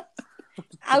again.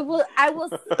 I will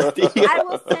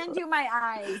send you my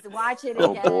eyes. Watch it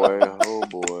again. Oh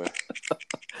boy.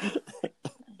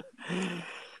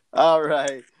 All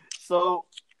right. So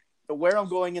where I'm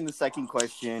going in the second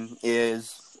question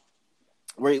is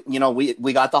we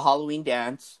got the Halloween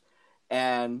dance,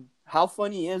 and how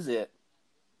funny is it?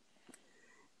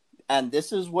 And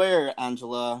this is where,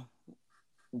 Angela,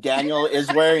 Daniel is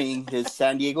wearing his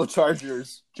San Diego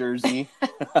Chargers jersey,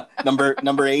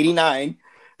 number 89.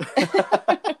 Him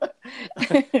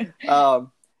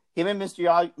and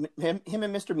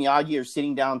Mr. Miyagi are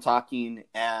sitting down talking,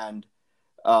 and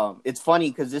it's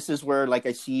funny because this is where, like,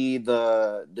 I see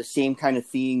the same kind of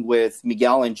thing with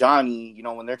Miguel and Johnny,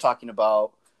 when they're talking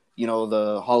about,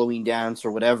 the Halloween dance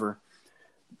or whatever.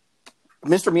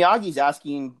 Mr. Miyagi's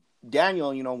asking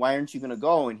Daniel, why aren't you going to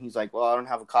go? And he's like, well, I don't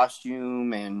have a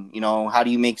costume. And, how do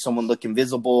you make someone look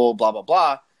invisible? Blah, blah,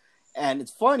 blah. And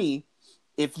it's funny,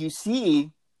 if you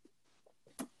see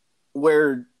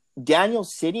where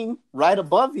Daniel's sitting right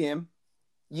above him,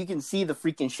 you can see the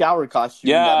freaking shower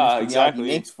costume that Mr. Miyagi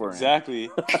makes for him. Exactly.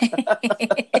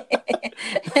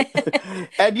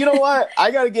 And you know what?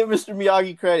 I got to give Mr.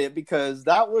 Miyagi credit because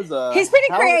that was he's pretty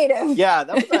creative. Yeah,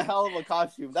 that was a hell of a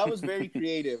costume. That was very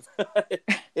creative.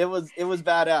 It was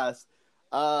badass.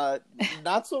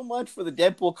 Not so much for the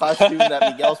Deadpool costume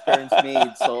that Miguel's parents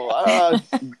made. So,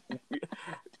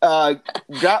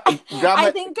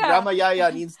 Grandma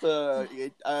Yaya needs to,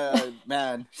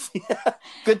 man.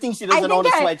 Good thing she doesn't own a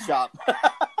sweatshop.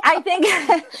 I think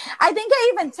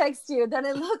I even text you that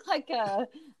it looked like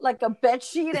a bed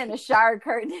sheet and a shower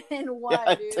curtain in one,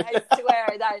 dude. I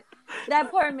swear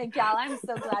that poor Miguel. I'm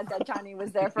so glad that Johnny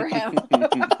was there for him.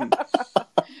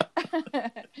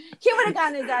 He would have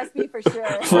gotten his ass beat for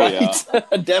sure. Right,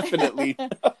 yeah. Definitely.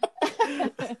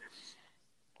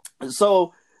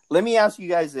 So let me ask you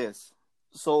guys this.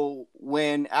 So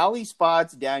when Allie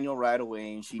spots Daniel right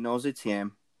away and she knows it's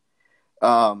him,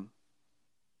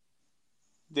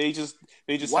 they just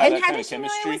what? have that How kind did of she know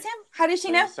chemistry. it was him? How did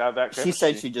she know? Have that she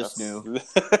said she just knew.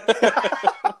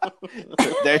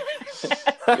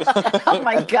 Oh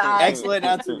my god! Excellent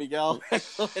answer, Miguel.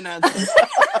 Excellent answer.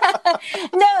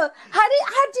 No, how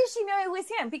did she know it was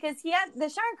him? Because the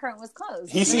shower curtain was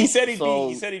closed. He said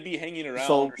he'd be hanging around.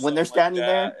 So when they're standing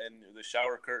there, and the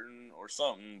shower curtain or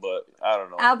something, but I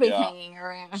don't know. I'll be hanging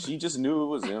around. She just knew it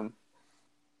was him.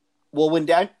 Well, when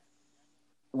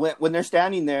they're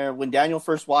standing there, when Daniel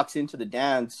first walks into the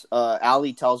dance,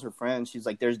 Allie tells her friends, she's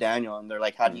like, "There's Daniel," and they're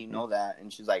like, "How do you know that?"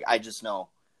 And she's like, "I just know."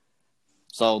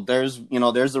 So there's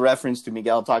the reference to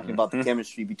Miguel talking about the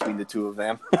chemistry between the two of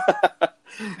them.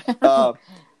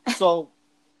 So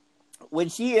when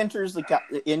she enters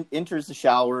the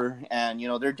shower and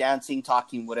they're dancing,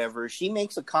 talking, whatever, she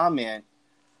makes a comment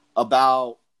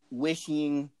about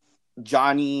wishing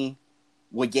Johnny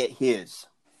would get his.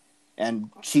 And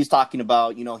she's talking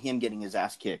about, him getting his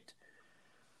ass kicked.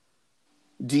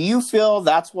 Do you feel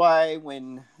that's why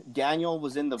when Daniel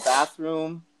was in the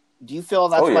bathroom, do you feel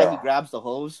that's why he grabs the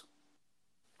hose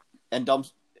and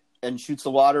dumps and shoots the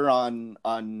water on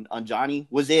Johnny?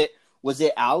 Was it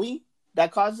Allie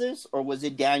that caused this, or was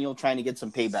it Daniel trying to get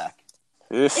some payback?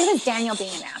 It was Daniel being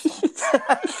an asshole.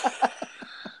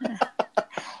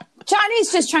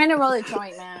 Johnny's just trying to roll a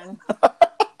joint, man.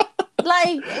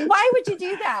 Like, why would you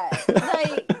do that?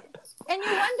 Like, and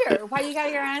you wonder why you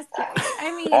got your ass kicked.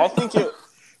 I mean, I think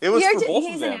it was for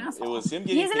both of them. Asshole. It was him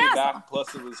getting paid back,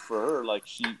 plus it was for her. Like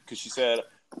because she said,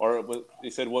 they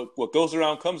said, what goes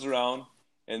around comes around,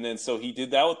 and then so he did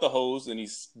that with the hose, and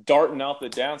he's darting out the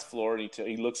dance floor, and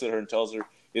he looks at her and tells her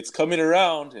it's coming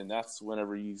around, and that's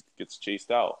whenever he gets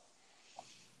chased out.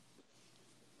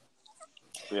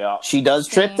 Yeah, she does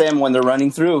trip them when they're running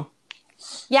through.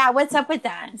 Yeah, what's up with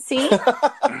that? See?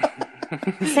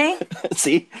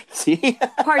 See?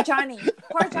 Poor Johnny.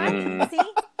 See?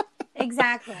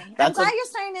 Exactly. I'm glad you're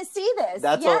starting to see this.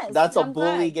 That's a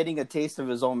bully getting a taste of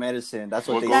his own medicine. That's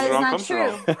what they say. That is not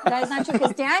true. That is not true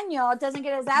because Daniel doesn't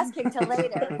get his ass kicked till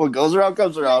later. What goes around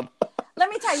comes around. Let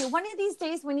me tell you, one of these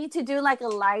days we need to do like a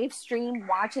live stream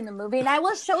watching the movie, and I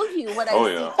will show you what I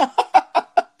see.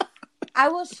 I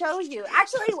will show you.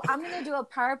 Actually, I'm going to do a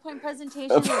PowerPoint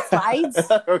presentation with slides.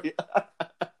 And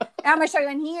I'm going to show you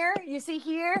in here. You see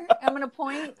here? I'm going to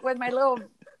point with my little,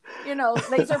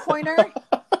 laser pointer.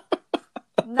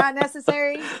 Not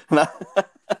necessary.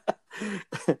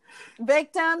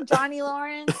 Victim, Johnny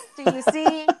Lawrence. Do you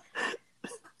see?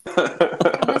 I'm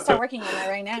going to start working on that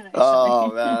right now. Actually.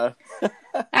 Oh, man.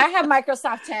 I have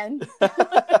Microsoft 10.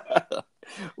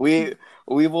 We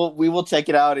will check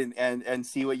it out and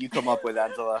see what you come up with,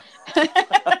 Angela. Put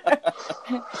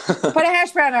a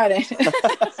hash brown on it.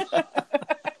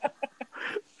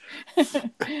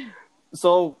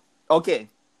 So, okay.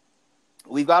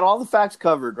 We've got all the facts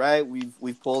covered, right?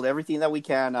 We've pulled everything that we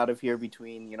can out of here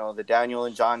between, the Daniel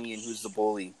and Johnny and who's the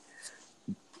bully.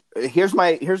 Here's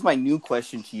my new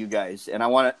question to you guys, and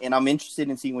I'm interested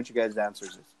in seeing what you guys'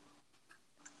 answers is.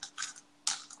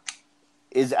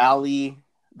 Is Allie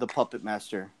the puppet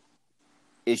master?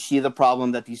 Is she the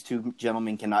problem that these two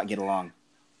gentlemen cannot get along?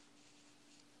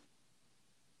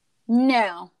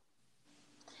 No.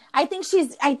 I think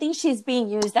she's being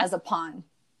used as a pawn.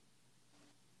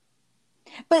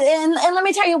 But and let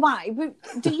me tell you why.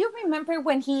 Do you remember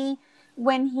when he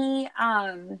which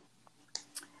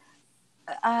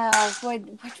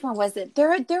one was it?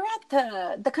 They're at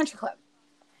the country club.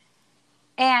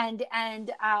 And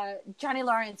Johnny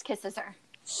Lawrence kisses her.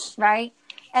 right?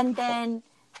 And then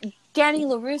Danny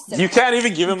LaRusso. You can't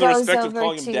even give him the respect of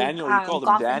calling him to, Daniel. You called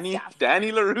him Danny?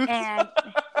 Danny LaRusso?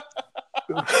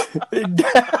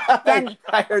 And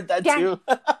I heard that too.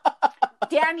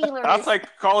 Danny LaRusso. That's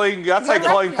like calling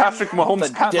Patrick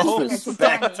Mahomes Pat Mahomes.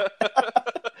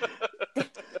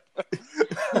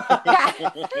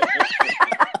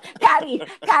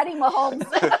 Patty Mahomes.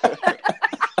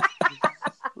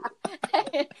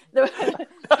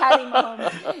 Patty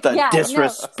Mahomes. The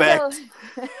disrespect.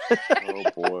 Oh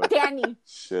boy. Danny.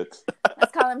 Shit.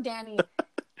 Let's call him Danny.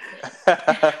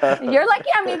 You're lucky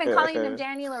I'm even calling him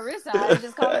Danny LaRusso. I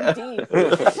just call him D.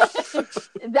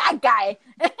 That guy.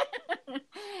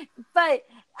 But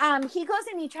he goes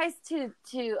and he tries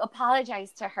to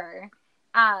apologize to her.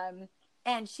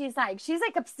 And she's like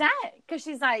upset because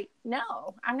she's like,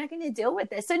 no, I'm not going to deal with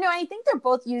this. So no, I think they're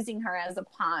both using her as a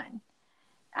pawn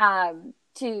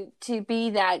to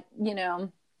be that, you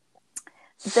know,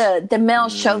 the male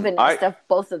chauvinist of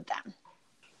both of them.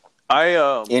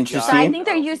 Interesting. So I think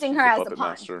they're using her as a pawn.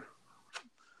 Master.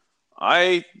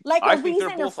 I think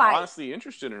they're both honestly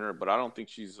interested in her, but I don't think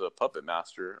she's a puppet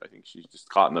master. I think she's just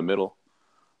caught in the middle.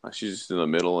 She's just in the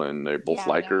middle, and they both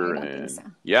like her. And so.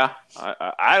 Yeah,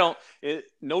 I don't.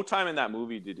 No time in that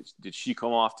movie did she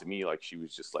come off to me like she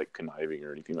was just like conniving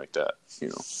or anything like that. You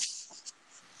know.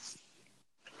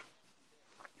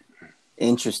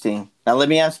 Interesting. Now let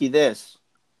me ask you this: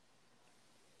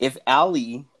 if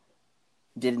Allie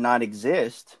did not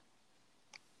exist,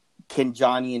 can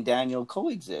Johnny and Daniel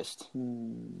coexist?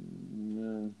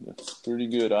 That's pretty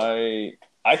good. I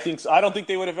think so. I don't think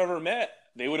they would have ever met.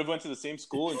 They would have went to the same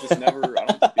school and just never. I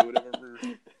don't think they would have ever,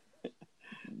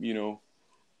 you know,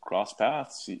 crossed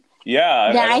paths.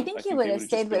 Yeah. I think he would have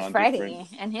stayed with Freddie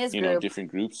and his group. You know,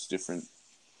 different groups, different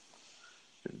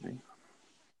things.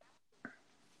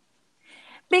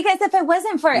 Because if it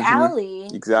wasn't for Allie,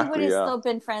 exactly, he would have still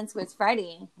been friends with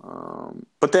Freddie.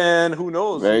 But then, who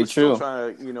knows? Very he was true. Still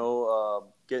trying to, you know,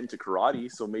 get into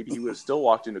karate, so maybe he would have still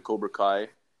walked into Cobra Kai,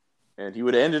 and he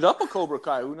would have ended up a Cobra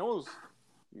Kai. Who knows?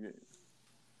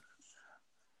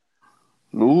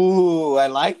 Ooh, I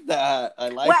like that.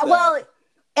 Well,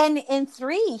 and in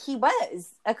 3, he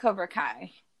was a Cobra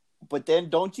Kai. But then,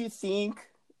 don't you think?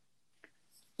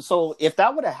 So, if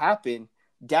that would have happened,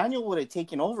 Daniel would have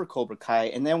taken over Cobra Kai,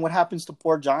 and then what happens to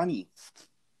poor Johnny?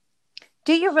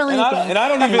 Do you really think? And I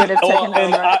don't even.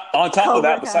 On top of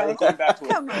that, besides going back to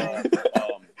what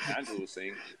Angela was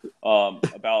saying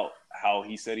about how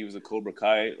he said he was a Cobra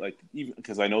Kai, like even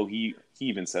because I know he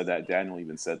even said that. Daniel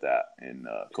even said that in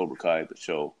Cobra Kai, the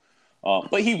show,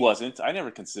 but he wasn't. I never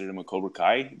considered him a Cobra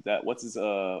Kai. That what's his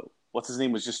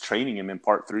name was just training him in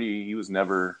part 3. He was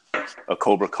never a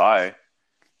Cobra Kai.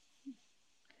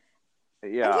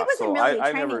 Yeah, and he wasn't really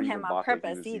I training never him on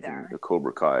purpose either. A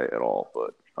Cobra Kai at all,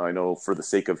 but I know for the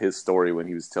sake of his story when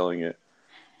he was telling it.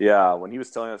 Yeah, when he was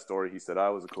telling that story, he said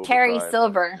I was a Cobra Terry Kai.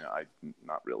 Silver. But,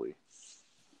 not really.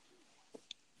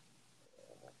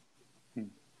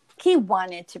 He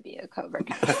wanted to be a Cobra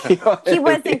Kai. He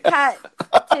wasn't cut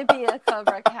to be a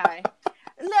Cobra Kai.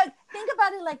 Look, think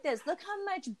about it like this. Look how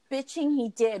much bitching he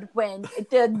did when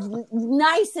the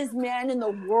nicest man in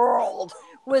the world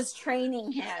was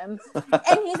training him.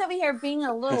 And he's over here being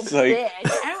a little bitch.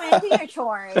 I don't want to do your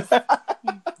chores.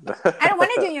 I don't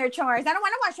want to do your chores. I don't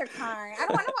want to wash your car. I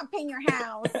don't want to paint your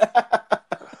house.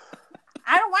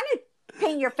 I don't want to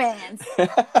paint your fence.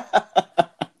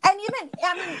 And even,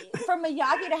 for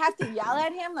Miyagi to have to yell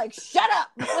at him, like, shut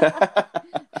up.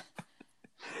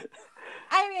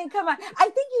 I mean, come on. I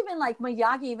think even like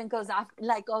Miyagi even goes off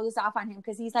on him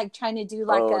because he's like trying to do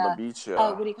like the beach,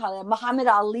 what do you call it? Muhammad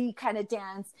Ali kind of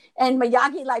dance, and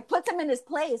Miyagi like puts him in his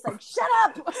place, like shut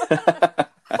up,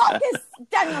 focus,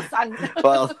 Daniel-san.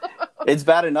 Well, it's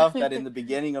bad enough that in the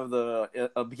beginning of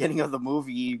the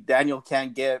movie, Daniel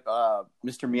can't get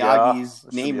Mr. Miyagi's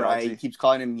name Miyagi. Right. He keeps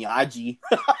calling him Miyagi.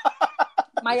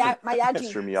 Miyagi.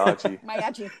 Mr. Miyagi.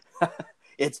 Miyagi.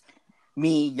 It's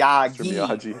Miyagi. Mr.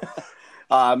 Miyagi.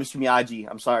 Mr. Miyagi,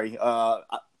 I'm sorry.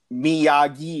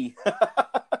 Miyagi.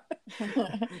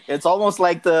 It's almost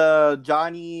like the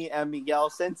Johnny and Miguel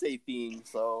Sensei theme.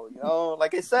 So, you know,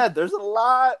 like I said, there's a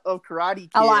lot of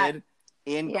Karate Kid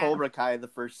in Cobra Kai the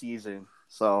first season.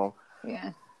 So,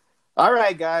 yeah. All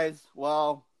right, guys.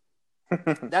 Well,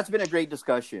 that's been a great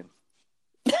discussion.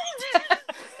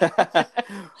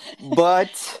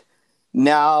 But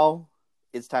now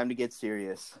it's time to get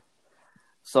serious.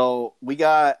 So, we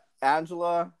got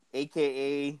Angela,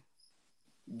 a.k.a.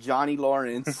 Johnny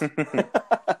Lawrence,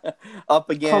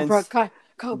 up against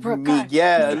Cobra Kai.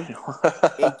 Miguel,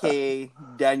 a.k.a.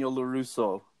 Daniel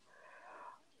LaRusso.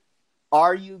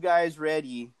 Are you guys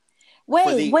ready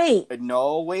Wait.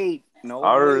 No, wait. No,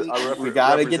 Our wait. We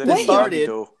gotta get this started.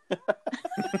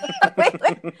 Wait.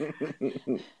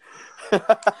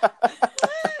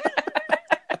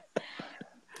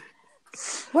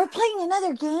 We're playing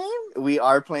another game? We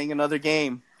are playing another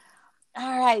game.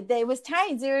 All right. It was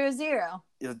tied 0-0.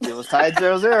 It was tied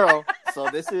 0-0. So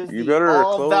this is You the better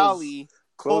All Valley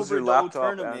close your Cobra Doe laptop,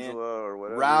 tournament, Angela, or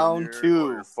whatever. round or 2.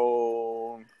 your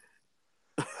phone.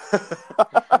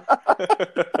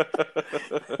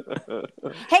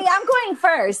 Hey, I'm going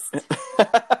first.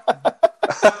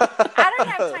 I don't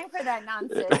have time for that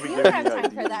nonsense. You don't have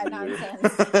time for that nonsense.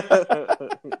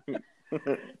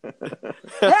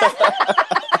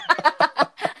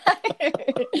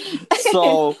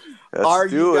 So, are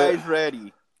you guys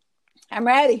ready? I'm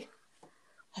ready.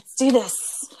 Let's do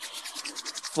this.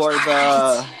 For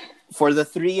the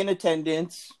 3 in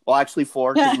attendance, well, actually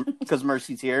 4, because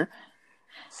Mercy's here,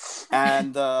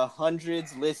 and the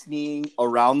hundreds listening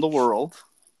around the world,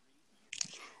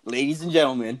 ladies and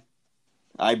gentlemen,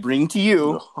 I bring to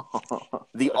you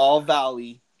the All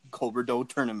Valley Cobra Doe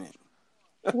tournament.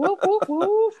 Whoop, whoop,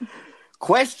 whoop.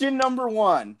 Question number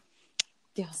 1.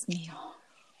 Dios mío.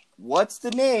 What's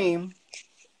the name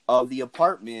of the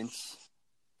apartments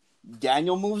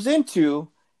Daniel moves into?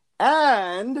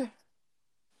 And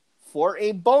for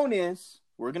a bonus,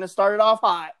 we're going to start it off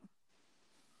hot.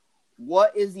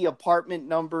 What is the apartment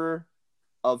number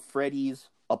of Freddy's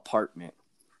apartment?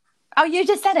 Oh, you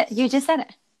just said it.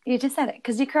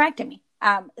 Because you corrected me.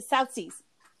 South Seas.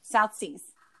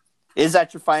 Is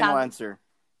that your final answer?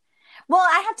 Well,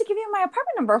 I have to give you my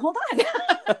apartment number. Hold on.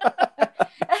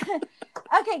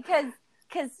 Okay,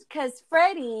 because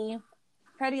Freddie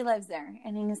lives there,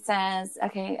 and he says,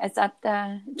 okay, it's up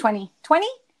to 20,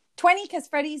 because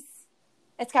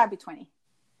it's got to be 20,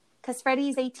 because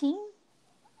Freddie's 18,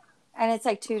 and it's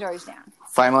like 2 doors down.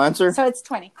 Final answer? So it's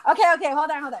 20. Okay,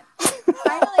 hold on.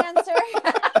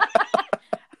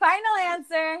 Final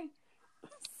answer,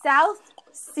 South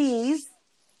Seas.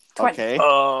 20. Okay.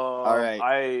 All right.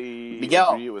 I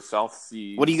Miguel, agree with South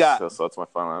Seas. what do you got? So that's my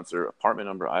final answer. Apartment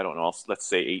number, I don't know. Let's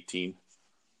say 18.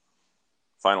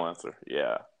 Final answer.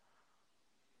 Yeah.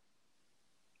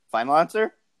 Final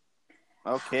answer?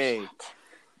 Okay.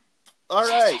 All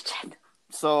right.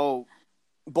 So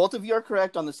both of you are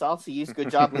correct on the South Seas.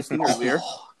 Good job listening earlier.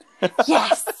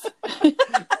 Yes.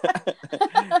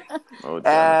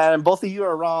 And both of you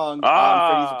are wrong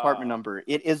on Freddy's apartment number.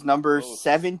 It is number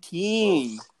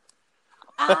 17.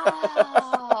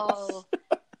 Oh.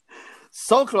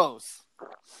 So close.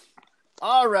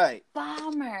 All right.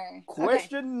 Bummer.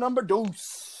 Question number 2.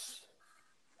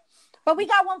 But we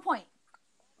got 1 point.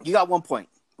 You got 1 point.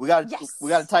 We got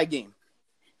a tie game.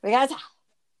 We got a tie.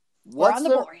 We're on the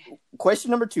board. Question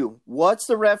number 2. What's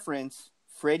the reference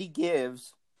Freddy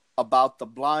gives about the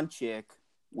blonde chick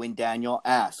when Daniel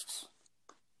asks?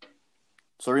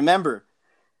 So remember,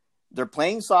 they're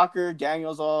playing soccer.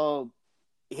 Daniel's all,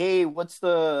 hey, what's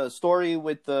the story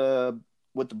with the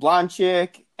blonde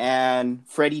chick? And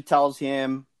Freddy tells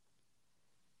him,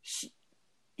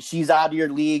 she's out of your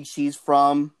league. She's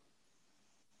from...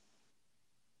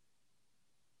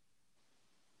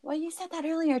 Well, you said that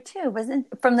earlier, too.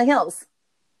 Wasn't from the hills.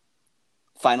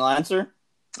 Final answer?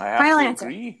 I have Final to answer.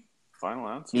 agree. Final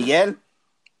answer. Miguel?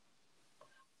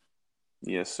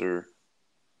 Yes, sir.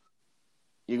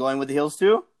 You going with the hills,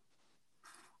 too?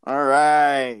 All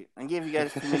right. I gave you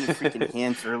guys too many freaking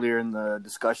hints earlier in the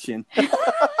discussion. Did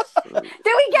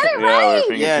we get it right?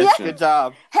 Yes, good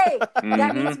job. Hey,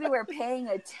 that means we were paying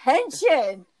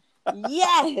attention.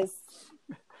 Yes.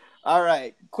 All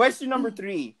right. Question number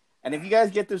 3. And if you guys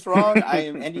get this wrong, I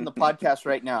am ending the podcast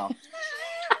right now.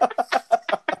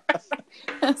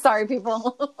 Sorry,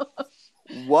 people.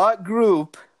 What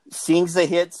group sings the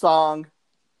hit song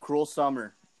Cruel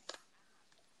Summer?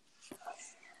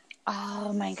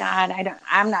 Oh my God.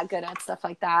 I'm not good at stuff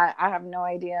like that. I have no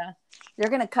idea. You're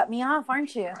going to cut me off,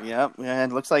 aren't you? Yep.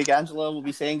 And it looks like Angela will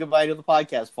be saying goodbye to the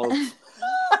podcast, folks.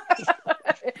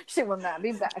 She will not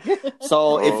be back.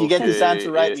 So if you get this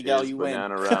answer right, Miguel, you win.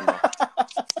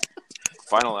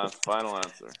 Final answer.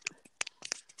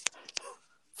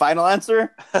 Final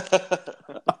answer?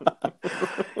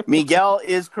 Miguel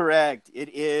is correct. It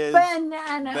is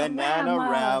Bananarama.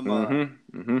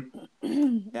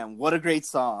 And what a great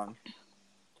song.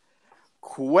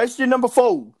 Question number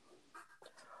 4.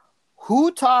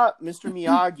 Who taught Mr.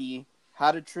 Miyagi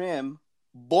how to trim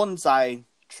bonsai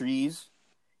trees?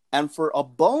 And for a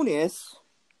bonus,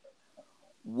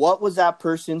 what was that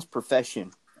person's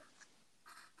profession?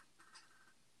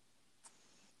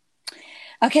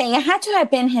 Okay, it had to have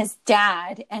been his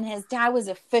dad, and his dad was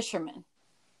a fisherman.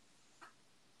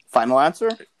 Final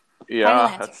answer?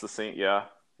 Yeah, that's the same. Yeah,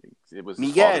 it was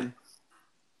Miguel.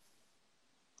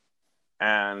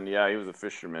 And yeah, he was a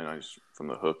fisherman. From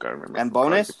The Hook, I remember. And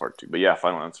bonus Part 2. But yeah,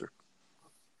 final answer.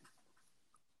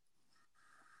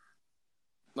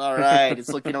 All right, it's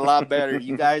looking a lot better.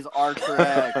 You guys are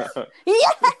correct.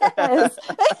 Yes.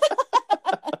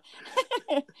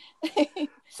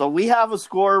 So we have a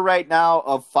score right now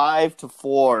of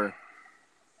 5-4.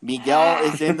 Miguel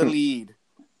is in the lead.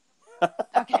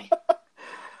 Okay.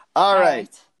 All right.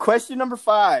 Question number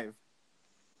 5.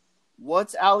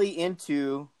 What's Allie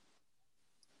into?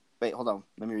 Wait, hold on.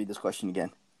 Let me read this question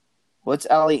again. What's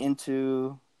Allie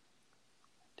into?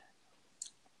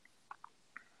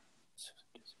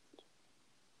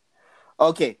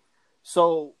 Okay,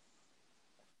 so.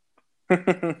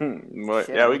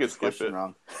 Yeah, we could skip it.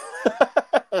 Wrong.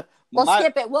 We'll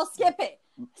skip it.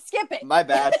 Skip it. My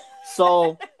bad.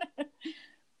 So,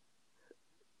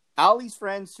 Allie's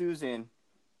friend Susan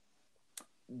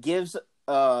gives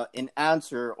an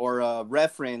answer or a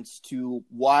reference to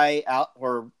why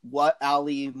or what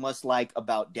Allie must like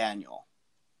about Daniel,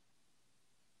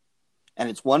 and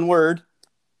it's one word,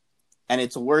 and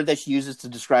it's a word that she uses to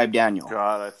describe Daniel.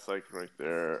 God, that's like right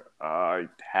there. I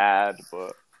had,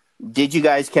 but did you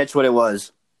guys catch what it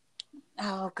was?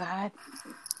 Oh God,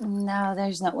 no,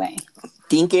 there's no way.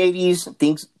 Think 80s.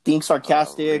 Think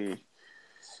sarcastic.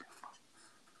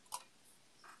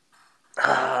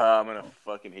 I'm gonna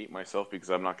fucking hate myself because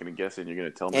I'm not gonna guess it and you're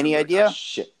gonna tell me. Any idea?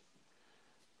 Shit.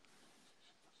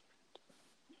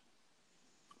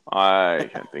 I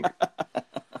can't think.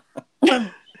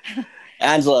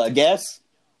 Angela, guess?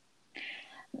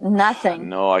 Nothing.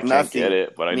 No, I can't get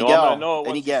it, but I know I'm gonna know it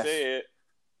once you say it.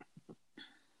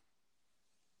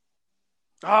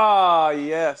 Ah,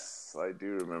 yes, I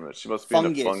do remember. She must be in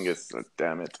a fungus. Oh,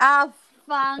 damn it. A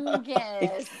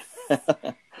fungus. Yes.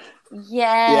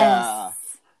 Yeah.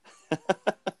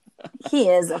 He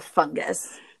is a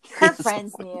fungus. Her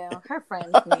friends knew.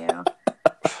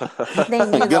 They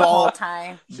knew the whole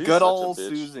time. Good old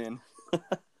Susan.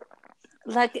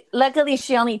 Luckily,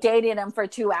 she only dated him for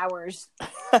 2 hours.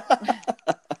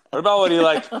 What about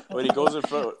when he goes in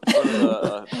front of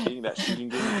that shooting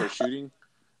game for shooting,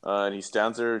 and he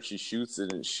stands there and she shoots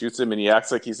him and he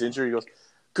acts like he's injured. He goes,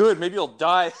 "Good, maybe he'll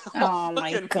die." Oh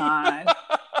my God.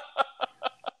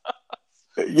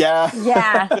 Yeah.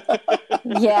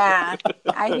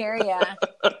 I hear ya.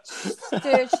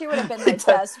 Dude, she would have been my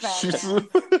best friend.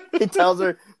 He tells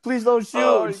her, "Please don't shoot."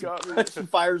 Oh, you got me. She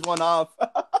fires one off.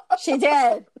 She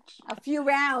did. A few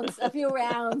rounds. Shut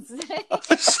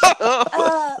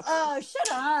up.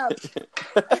 Shut up.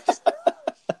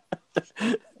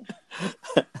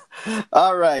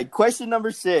 All right. Question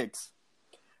number 6.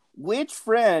 Which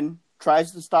friend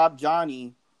tries to stop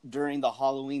Johnny during the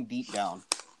Halloween beatdown?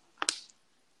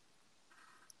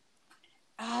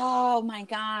 Oh my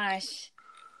gosh.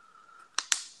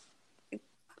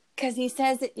 Because he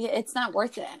says it's not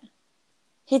worth it.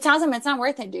 He tells him it's not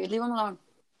worth it, dude. Leave him alone.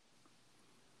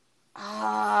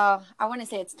 I want to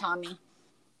say it's Tommy.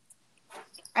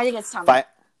 I think it's Tommy.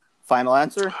 Final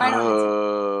answer?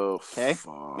 Okay.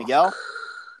 Fuck. Miguel?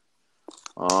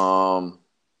 I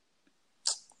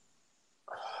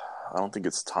don't think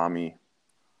it's Tommy.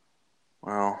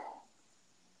 Well,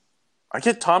 I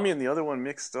get Tommy and the other one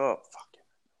mixed up. Fuck.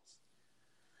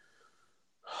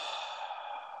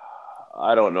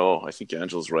 I don't know. I think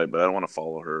Angela's right, but I don't want to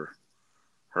follow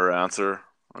her answer,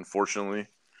 unfortunately.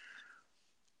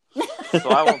 So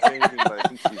I won't say anything, but I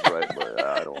think she's right. But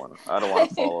I don't want to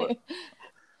follow it.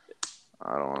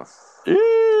 I don't want to.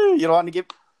 You don't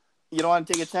want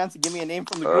to take a chance to give me a name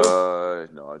from the group?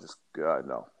 No.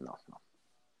 No.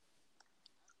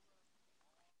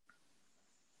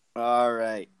 All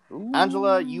right,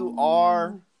 Angela, you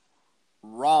are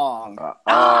wrong.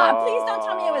 Please don't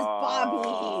tell me it was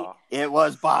Bobby. It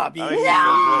was Bobby.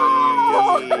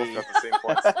 No! We both got the same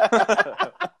points.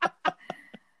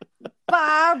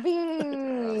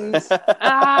 Bobby.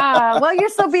 Well, you're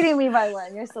still beating me by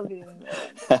one.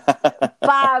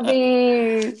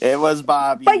 Bobby. It was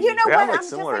Bobby. But you know what? Like I'm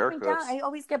similar just like haircuts. Miguel. I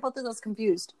always get both of those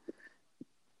confused.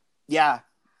 Yeah.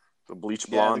 The bleach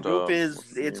blonde. The group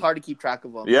it's hard to keep track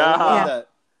of them. Yeah.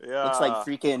 Looks like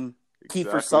freaking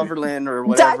Kiefer Sutherland or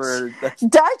whatever.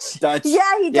 Dutch?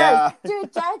 Yeah, he does. Yeah.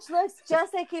 Dude, Dutch looks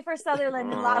just like Kiefer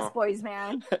Sutherland in Lost Boys,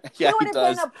 man. Yeah, he would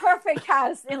have been a perfect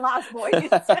cast in Lost Boys.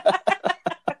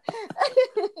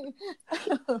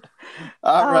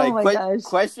 All right.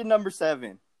 Question number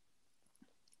 7.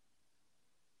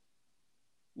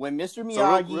 When Mr.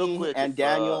 Miyagi real quick, and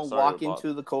Daniel walk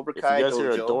into the Cobra Kai if you guys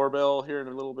hear a dojo, doorbell here in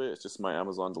a little bit, it's just my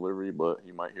Amazon delivery, but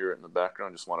you might hear it in the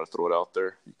background. Just want to throw it out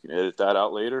there. You can edit that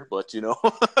out later, but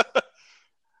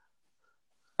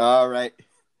All right.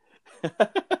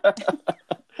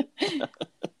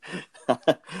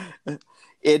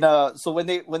 So when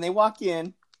they walk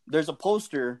in, there's a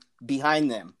poster behind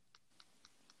them.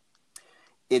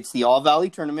 It's the All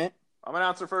Valley Tournament. I'm gonna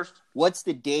answer first. What's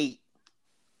the date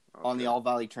on the All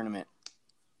Valley Tournament?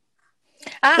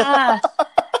 I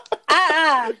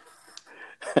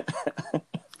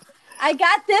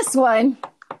got this one.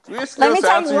 Let me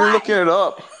tell you why. You're looking it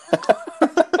up.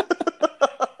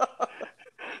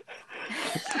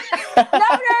 No.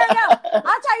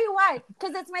 I'll tell you why.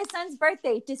 Because it's my son's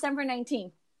birthday, December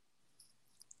 19th.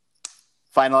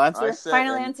 Final answer?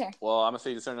 Final answer. Well, I'm going to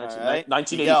say December 19th. Right.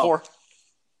 1984.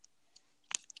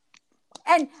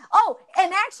 And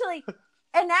actually,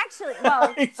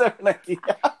 well.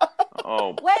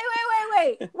 Oh.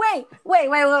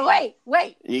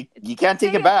 Wait. You can't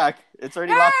take it back. It's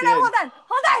already locked in. Hold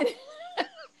on.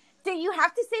 Do you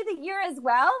have to say the year as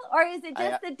well? Or is it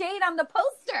just the date on the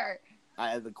poster?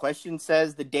 The question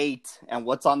says the date and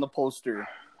what's on the poster.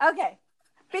 Okay.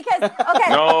 Because,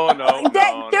 No.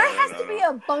 There has to be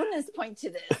a bonus point to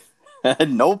this.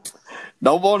 Nope.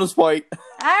 No bonus point. All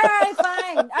right,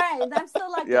 fine. All right, I'm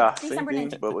still lucky. Yeah, December same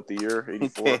thing, 19th. but with the year,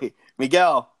 84. Okay.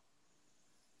 Miguel.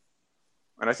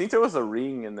 And I think there was a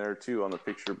ring in there, too, on the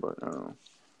picture, but I don't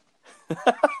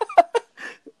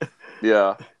know.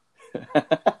 Yeah.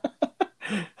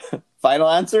 Final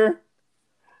answer?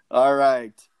 All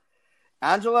right.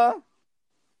 Angela,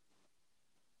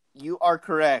 you are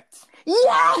correct.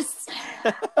 Yes!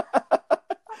 I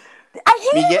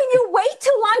hate it when you wait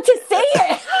too long to say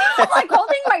it. I'm like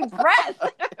holding my breath.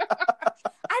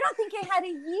 I don't think I had a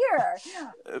year.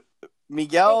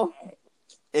 Miguel,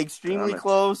 extremely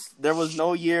close. There was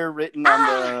no year written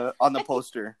on the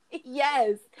poster.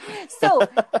 Yes. So,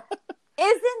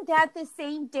 isn't that the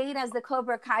same date as the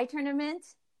Cobra Kai tournament?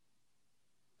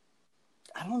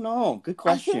 I don't know. Good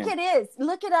question. I think it is.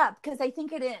 Look it up because I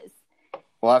think it is.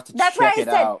 We'll have to That's check why I it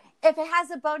said out. if it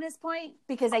has a bonus point,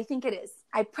 because I think it is.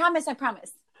 I promise. All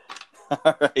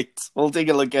right. We'll take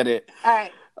a look at it. All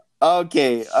right.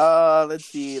 Okay. Let's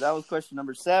see. That was question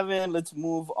number 7. Let's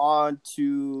move on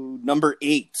to number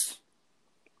 8.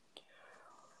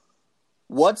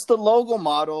 What's the logo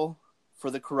model for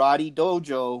the Karate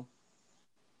Dojo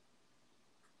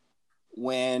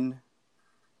when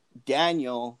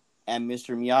Daniel and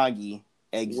Mr. Miyagi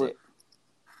exit?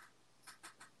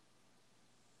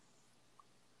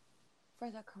 For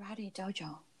the Karate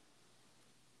Dojo.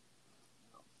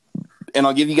 And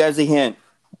I'll give you guys a hint.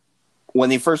 When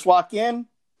they first walk in,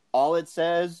 all it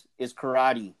says is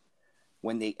karate.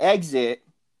 When they exit,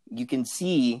 you can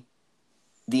see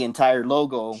the entire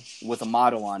logo with a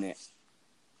motto on it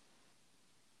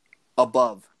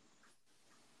above.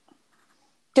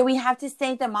 Do we have to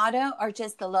say the motto or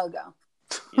just the logo?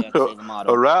 You have to say the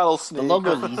motto. A rattlesnake. The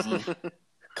logo's easy.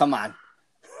 Come on.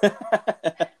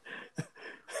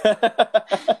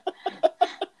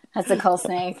 That's a cool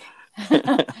snake.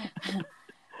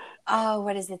 Oh,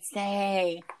 what does it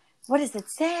say? Because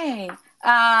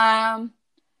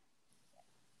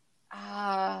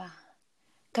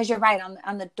you're right,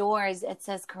 on the doors it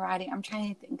says karate. I'm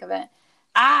trying to think of it.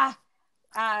 I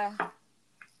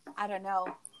don't know.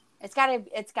 It's gotta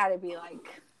be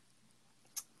like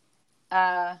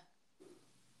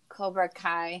Cobra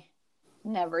Kai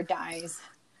never dies.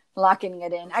 Locking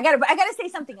it in. I gotta say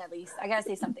something at least.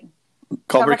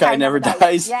 Cobra Kai never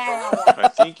dies. Yeah. I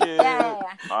think it.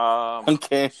 Yeah.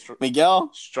 Okay,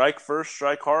 Miguel. Strike first,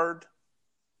 strike hard,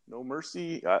 no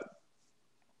mercy.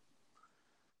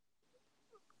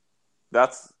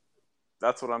 That's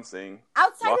what I'm saying.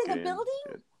 Outside of the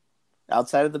building?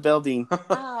 Outside of the building.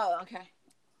 Oh, okay.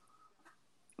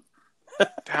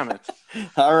 Damn it.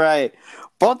 All right.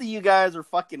 Both of you guys are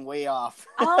fucking way off.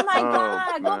 Oh my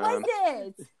God. Man. What was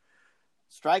it?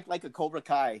 Strike like a Cobra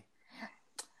Kai.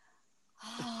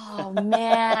 Oh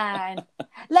man.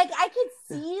 Like I could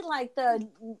see like the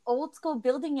old school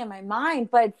building in my mind,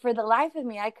 but for the life of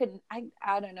me I couldn't. I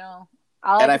don't know.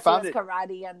 All I found it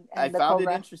karate and I the found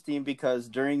Cobra. it interesting because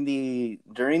during the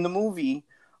movie,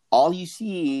 all you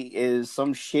see is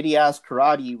some shitty ass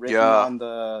karate written on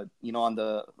the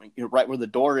right where the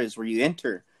door is where you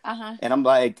enter. Uh-huh. And I'm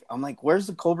like, where's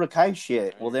the Cobra Kai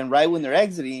shit? Well, then right when they're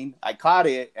exiting, I caught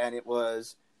it, and it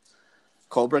was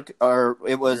Strike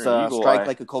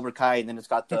like a Cobra Kai, and then it's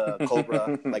got the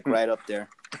Cobra like right up there.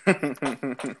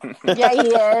 Yeah, he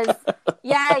is.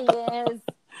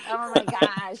 Oh my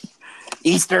gosh.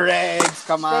 Easter eggs,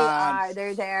 come on.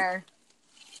 They're there.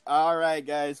 All right,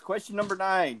 guys. Question number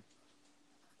 9.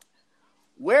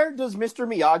 Where does Mr.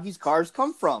 Miyagi's cars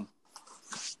come from?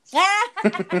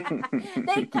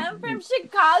 They come from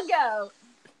Chicago.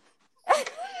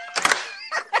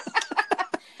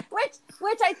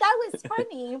 which I thought was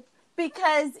funny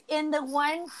because in the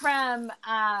one from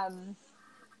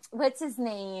what's his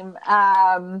name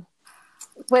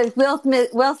with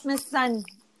Will Smith's son,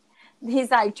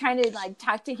 he's like trying to like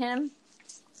talk to him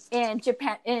in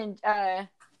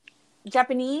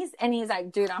Japanese, and he's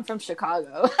like, "Dude, I'm from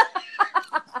Chicago." So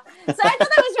I thought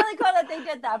that was really cool that they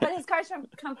did that. But his cars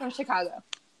come from Chicago.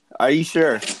 Are you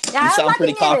sure? Yeah, you sound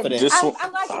pretty confident.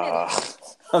 I'm locking it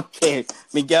in. Okay,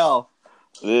 Miguel.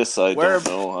 This I don't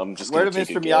know. I'm just where gonna do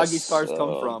take Mr. a Miyagi's guess. cars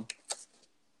come from?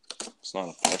 It's not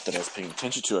a part that I was paying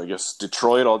attention to. I guess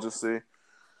Detroit. I'll just say.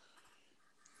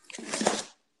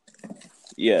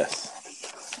 Yes.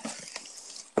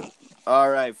 All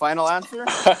right, final answer.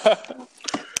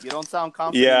 You don't sound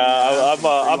confident. Yeah,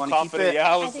 I'm confident.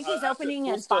 Yeah, I think he's opening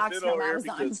his box from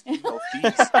Amazon.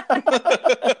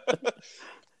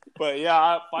 But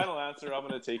yeah, final answer. I'm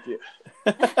gonna take it.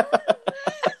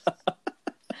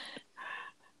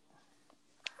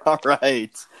 All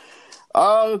right.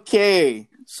 Okay.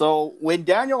 So when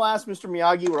Daniel asked Mr.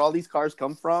 Miyagi where all these cars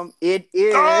come from, it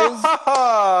is.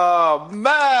 Oh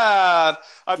man,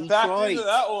 I backed Detroit. into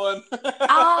that one.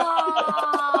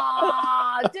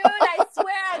 Oh, dude! I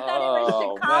swear I thought it was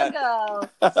Chicago.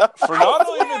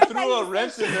 Fernando even threw a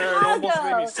wrench in there and almost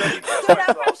made me second guess Dude,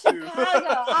 I'm myself from too.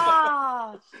 Chicago.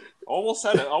 Oh. Almost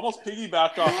said it. Almost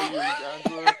piggybacked off of you,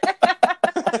 Angela.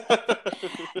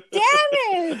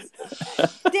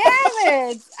 Damn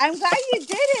it! I'm glad you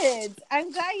did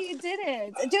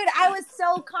it. Dude, I was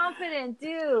so confident,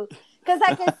 dude. Because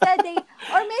like I said,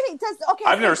 or maybe just okay.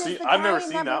 I've never seen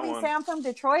that one. Sam from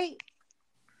Detroit.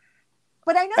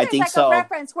 But I know I there's think like so. a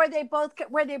reference where they both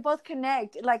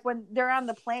connect, like when they're on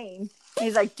the plane.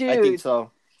 He's like, dude. I think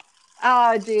so.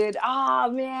 Oh, dude. Oh,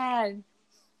 man.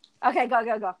 Okay,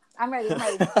 go. I'm ready.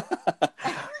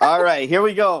 All right, here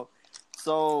we go.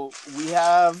 So we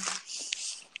have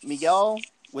Miguel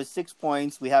with 6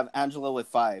 points. We have Angela with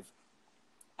 5.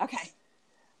 Okay.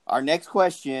 Our next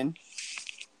question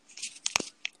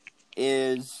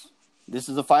is, this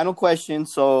is the final question.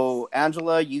 So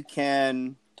Angela, you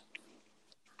can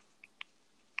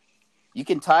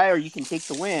tie or you can take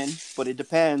the win, but it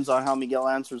depends on how Miguel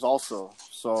answers also.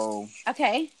 So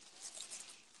Okay.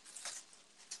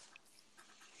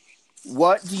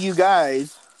 what do you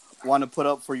guys want to put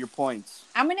up for your points?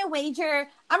 I'm going to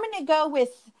go with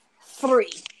 3.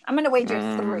 I'm going to wager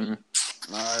 3.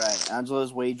 All right.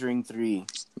 Angela's wagering 3.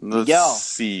 Let's Miguel,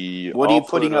 see. what are you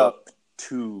putting up?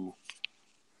 2.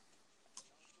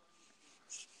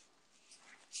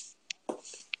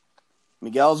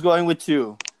 Miguel's going with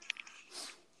 2.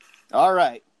 All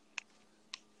right.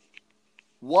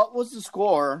 What was the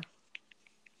score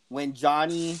when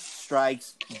Johnny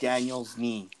strikes Daniel's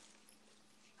knee?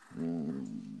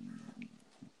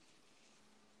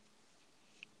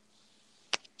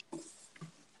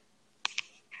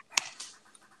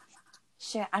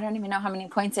 Shit, I don't even know how many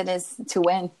points it is to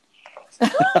win. I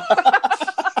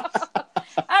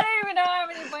don't even know how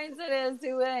many points it is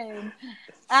to win.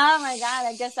 Oh my God,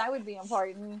 I guess that would be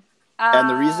important. And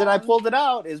the reason I pulled it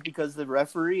out is because the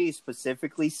referee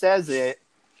specifically says it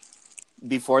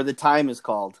before the time is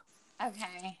called.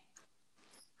 Okay.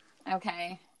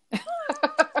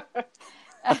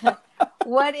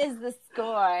 What is the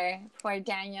score for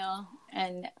Daniel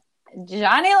and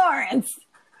Johnny Lawrence?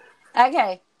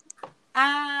 Okay.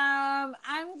 I'm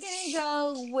gonna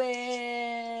go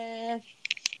with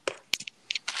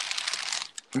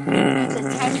the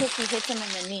time that he hits him in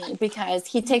the knee because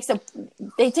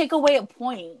they take away a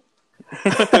point.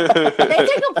 They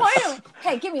take a point.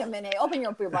 Hey, give me a minute. Open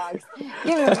your beer box.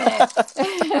 Give me a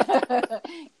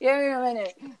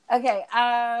minute. Okay.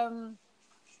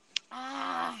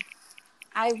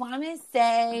 I want to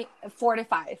say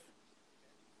 4-5.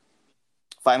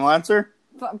 Final answer?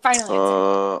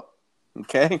 Final answer.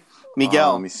 Okay.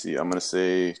 Miguel. Let me see. I'm gonna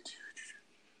say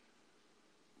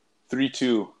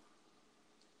 3-2.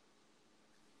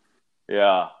 Yeah,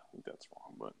 I think that's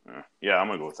wrong, but yeah, I'm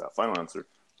gonna go with that. Final answer.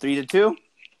 3-2.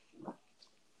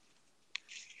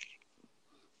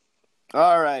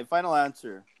 All right, final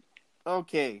answer.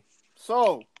 Okay,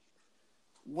 so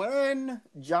when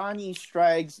Johnny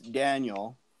strikes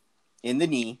Daniel in the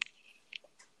knee,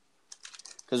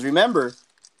 because remember,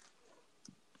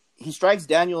 he strikes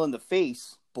Daniel in the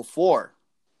face before,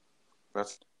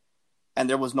 and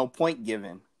there was no point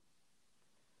given.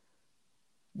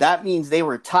 That means they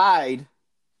were tied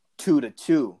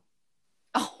 2-2.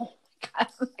 Oh my God,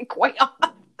 I'm like way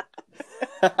off.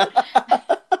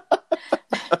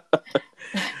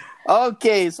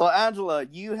 Okay, so Angela,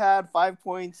 you had 5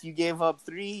 points. You gave up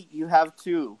 3. You have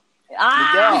 2.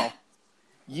 Miguel,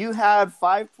 You had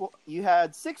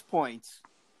 6 points.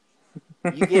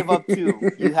 You gave up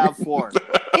 2. You have 4.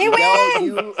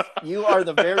 Miguel, you are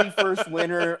the very first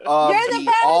winner of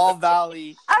the All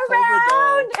Valley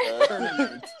Cobra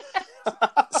tournament.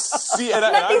 See,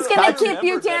 nothing's gonna keep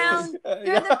you down.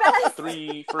 You're the best.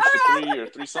 3 to 3 or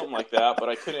 3 something like that, but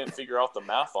I couldn't figure out the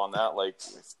math on that, like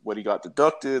what he got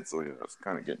deducted. So yeah, it's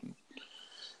kind of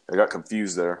I got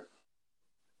confused there.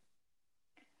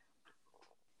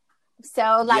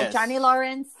 So like Johnny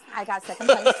Lawrence, I got second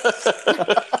place.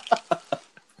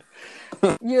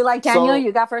 You like Daniel,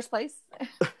 you got first place.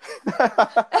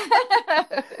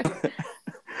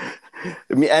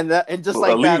 And just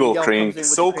like illegal that, crane,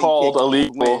 so-called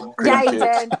illegal crane. Yeah, he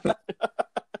did.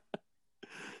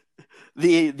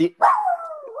 The It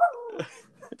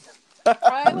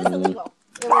was illegal.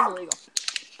 It was illegal.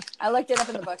 I looked it up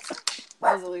in the books. It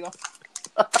was illegal.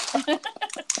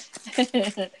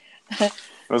 It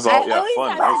was all I always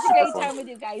fun. have such a great time with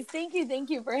you guys. Thank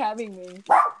you for having me.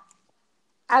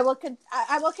 I will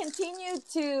continue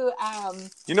to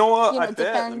you know what? I bet.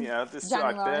 defend Let me add this. Johnny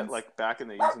I Lawrence. bet, like back in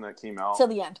the years when that came out, till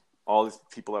the end. all these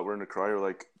people that were in the crowd were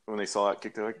like, when they saw that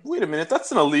kick, they're like, "Wait a minute,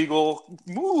 that's an illegal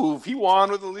move. He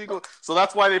won with illegal." So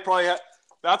that's why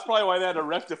that's probably why they had to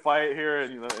rectify it here,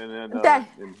 and that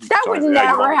would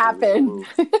never happen.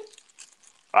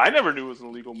 I never knew it was an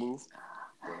illegal move.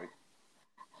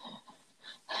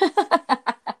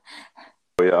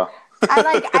 But yeah.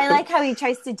 I like how he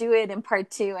tries to do it in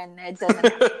part 2 and it doesn't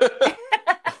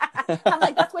happen. I'm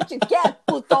like, that's what you get,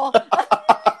 puto.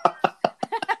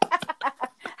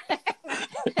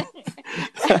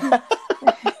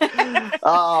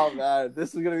 Oh man,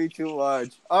 this is gonna be too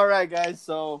much. All right, guys.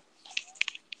 So,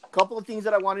 a couple of things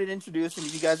that I wanted to introduce and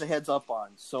give you guys a heads up on.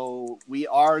 So, we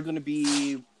are going to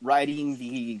be riding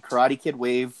the Karate Kid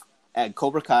wave at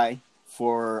Cobra Kai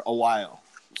for a while.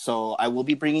 So, I will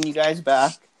be bringing you guys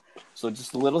back. So,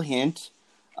 just a little hint.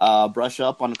 Brush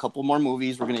up on a couple more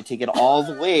movies. We're going to take it all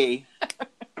the way.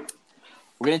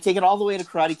 We're going to take it all the way to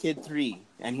Karate Kid 3.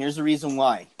 And here's the reason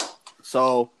why.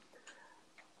 So,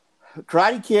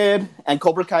 Karate Kid and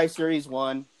Cobra Kai Series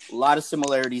 1, a lot of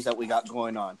similarities that we got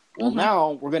going on. Well,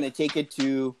 now we're going to take it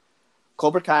to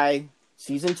Cobra Kai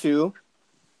Season 2,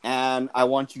 and I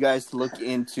want you guys to look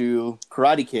into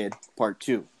Karate Kid Part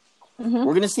 2. We're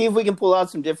going to see if we can pull out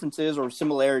some differences or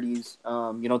similarities,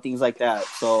 things like that.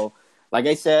 So, like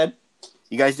I said,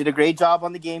 you guys did a great job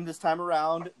on the game this time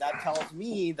around. That tells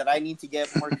me that I need to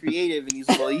get more creative in these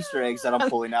little Easter eggs that I'm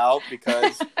pulling out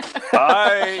because you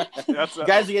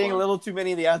guys are getting a little too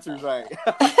many of the answers right.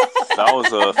 That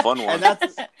was a fun one.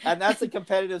 And that's the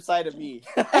competitive side of me.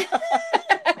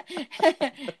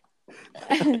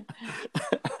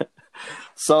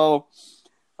 So,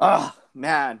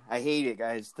 man, I hate it,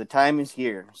 guys. The time is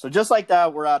here. So just like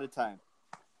that, we're out of time.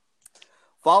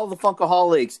 Follow the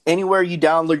Funkaholics anywhere you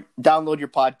download your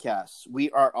podcasts.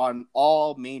 We are on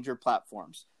all major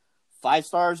platforms. 5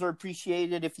 stars are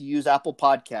appreciated if you use Apple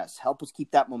Podcasts. Help us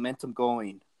keep that momentum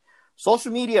going.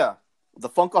 Social media, the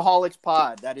Funkaholics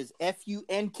Pod. That is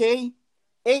FUNKAHOLIKS.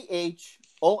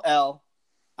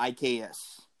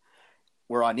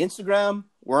 We're on Instagram.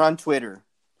 We're on Twitter.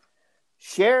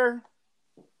 Share.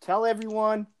 Tell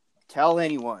everyone. Tell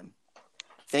anyone.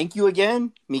 Thank you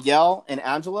again, Miguel and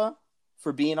Angela,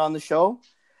 for being on the show.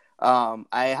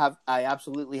 I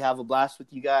absolutely have a blast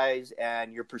with you guys,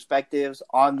 and your perspectives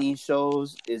on these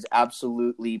shows is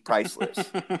absolutely priceless.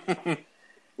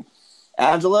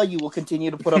 Angela, you will continue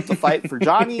to put up the fight for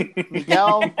Johnny.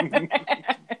 Miguel,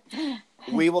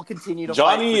 we will continue to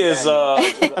Johnny fight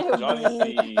for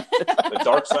Johnny's the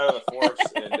dark side of the Force,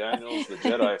 and Daniel's the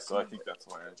Jedi, so I think that's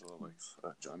why Angela likes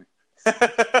Johnny.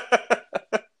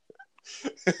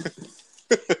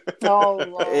 Oh,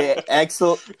 Lord.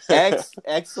 Excellent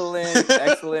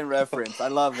reference. I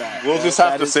love that. We'll just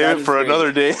have to save it for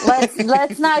another day.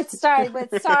 Let's not start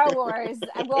with Star Wars.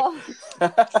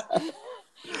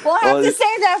 We'll have to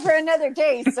save that for another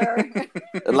day, sir.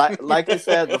 Like I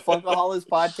said, the Funkaholics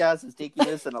podcast is taking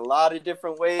this in a lot of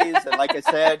different ways. And like I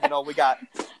said, we got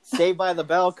Saved by the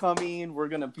Bell coming. We're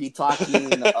going to be talking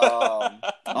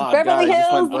Beverly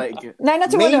Hills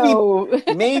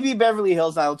 90210. Maybe Beverly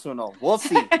Hills 90210.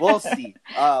 We'll see.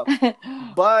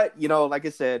 But, like I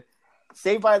said,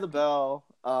 Saved by the Bell.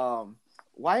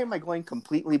 Why am I going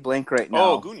completely blank right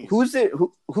now? Oh, Goonies.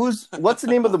 What's the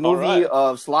name of the movie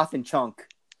of Sloth and Chunk?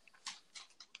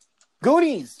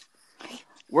 Goonies.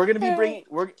 We're gonna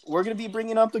be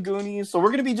bringing up the Goonies. So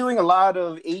we're gonna be doing a lot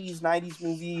of 80s, 90s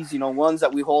movies. Ones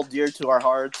that we hold dear to our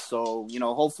hearts. So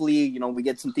hopefully we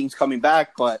get some things coming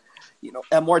back, but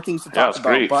and more things to talk about.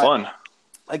 Great, fun.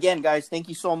 again, guys, thank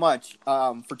you so much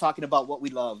for talking about what we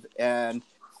love. And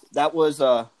that was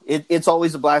it's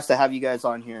always a blast to have you guys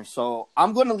on here. So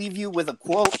I'm going to leave you with a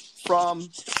quote from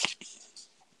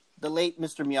the late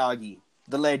Mr. Miyagi,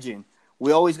 the legend.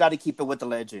 We always got to keep it with the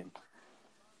legend.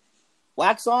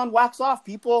 Wax on, wax off,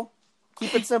 people.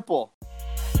 Keep it simple.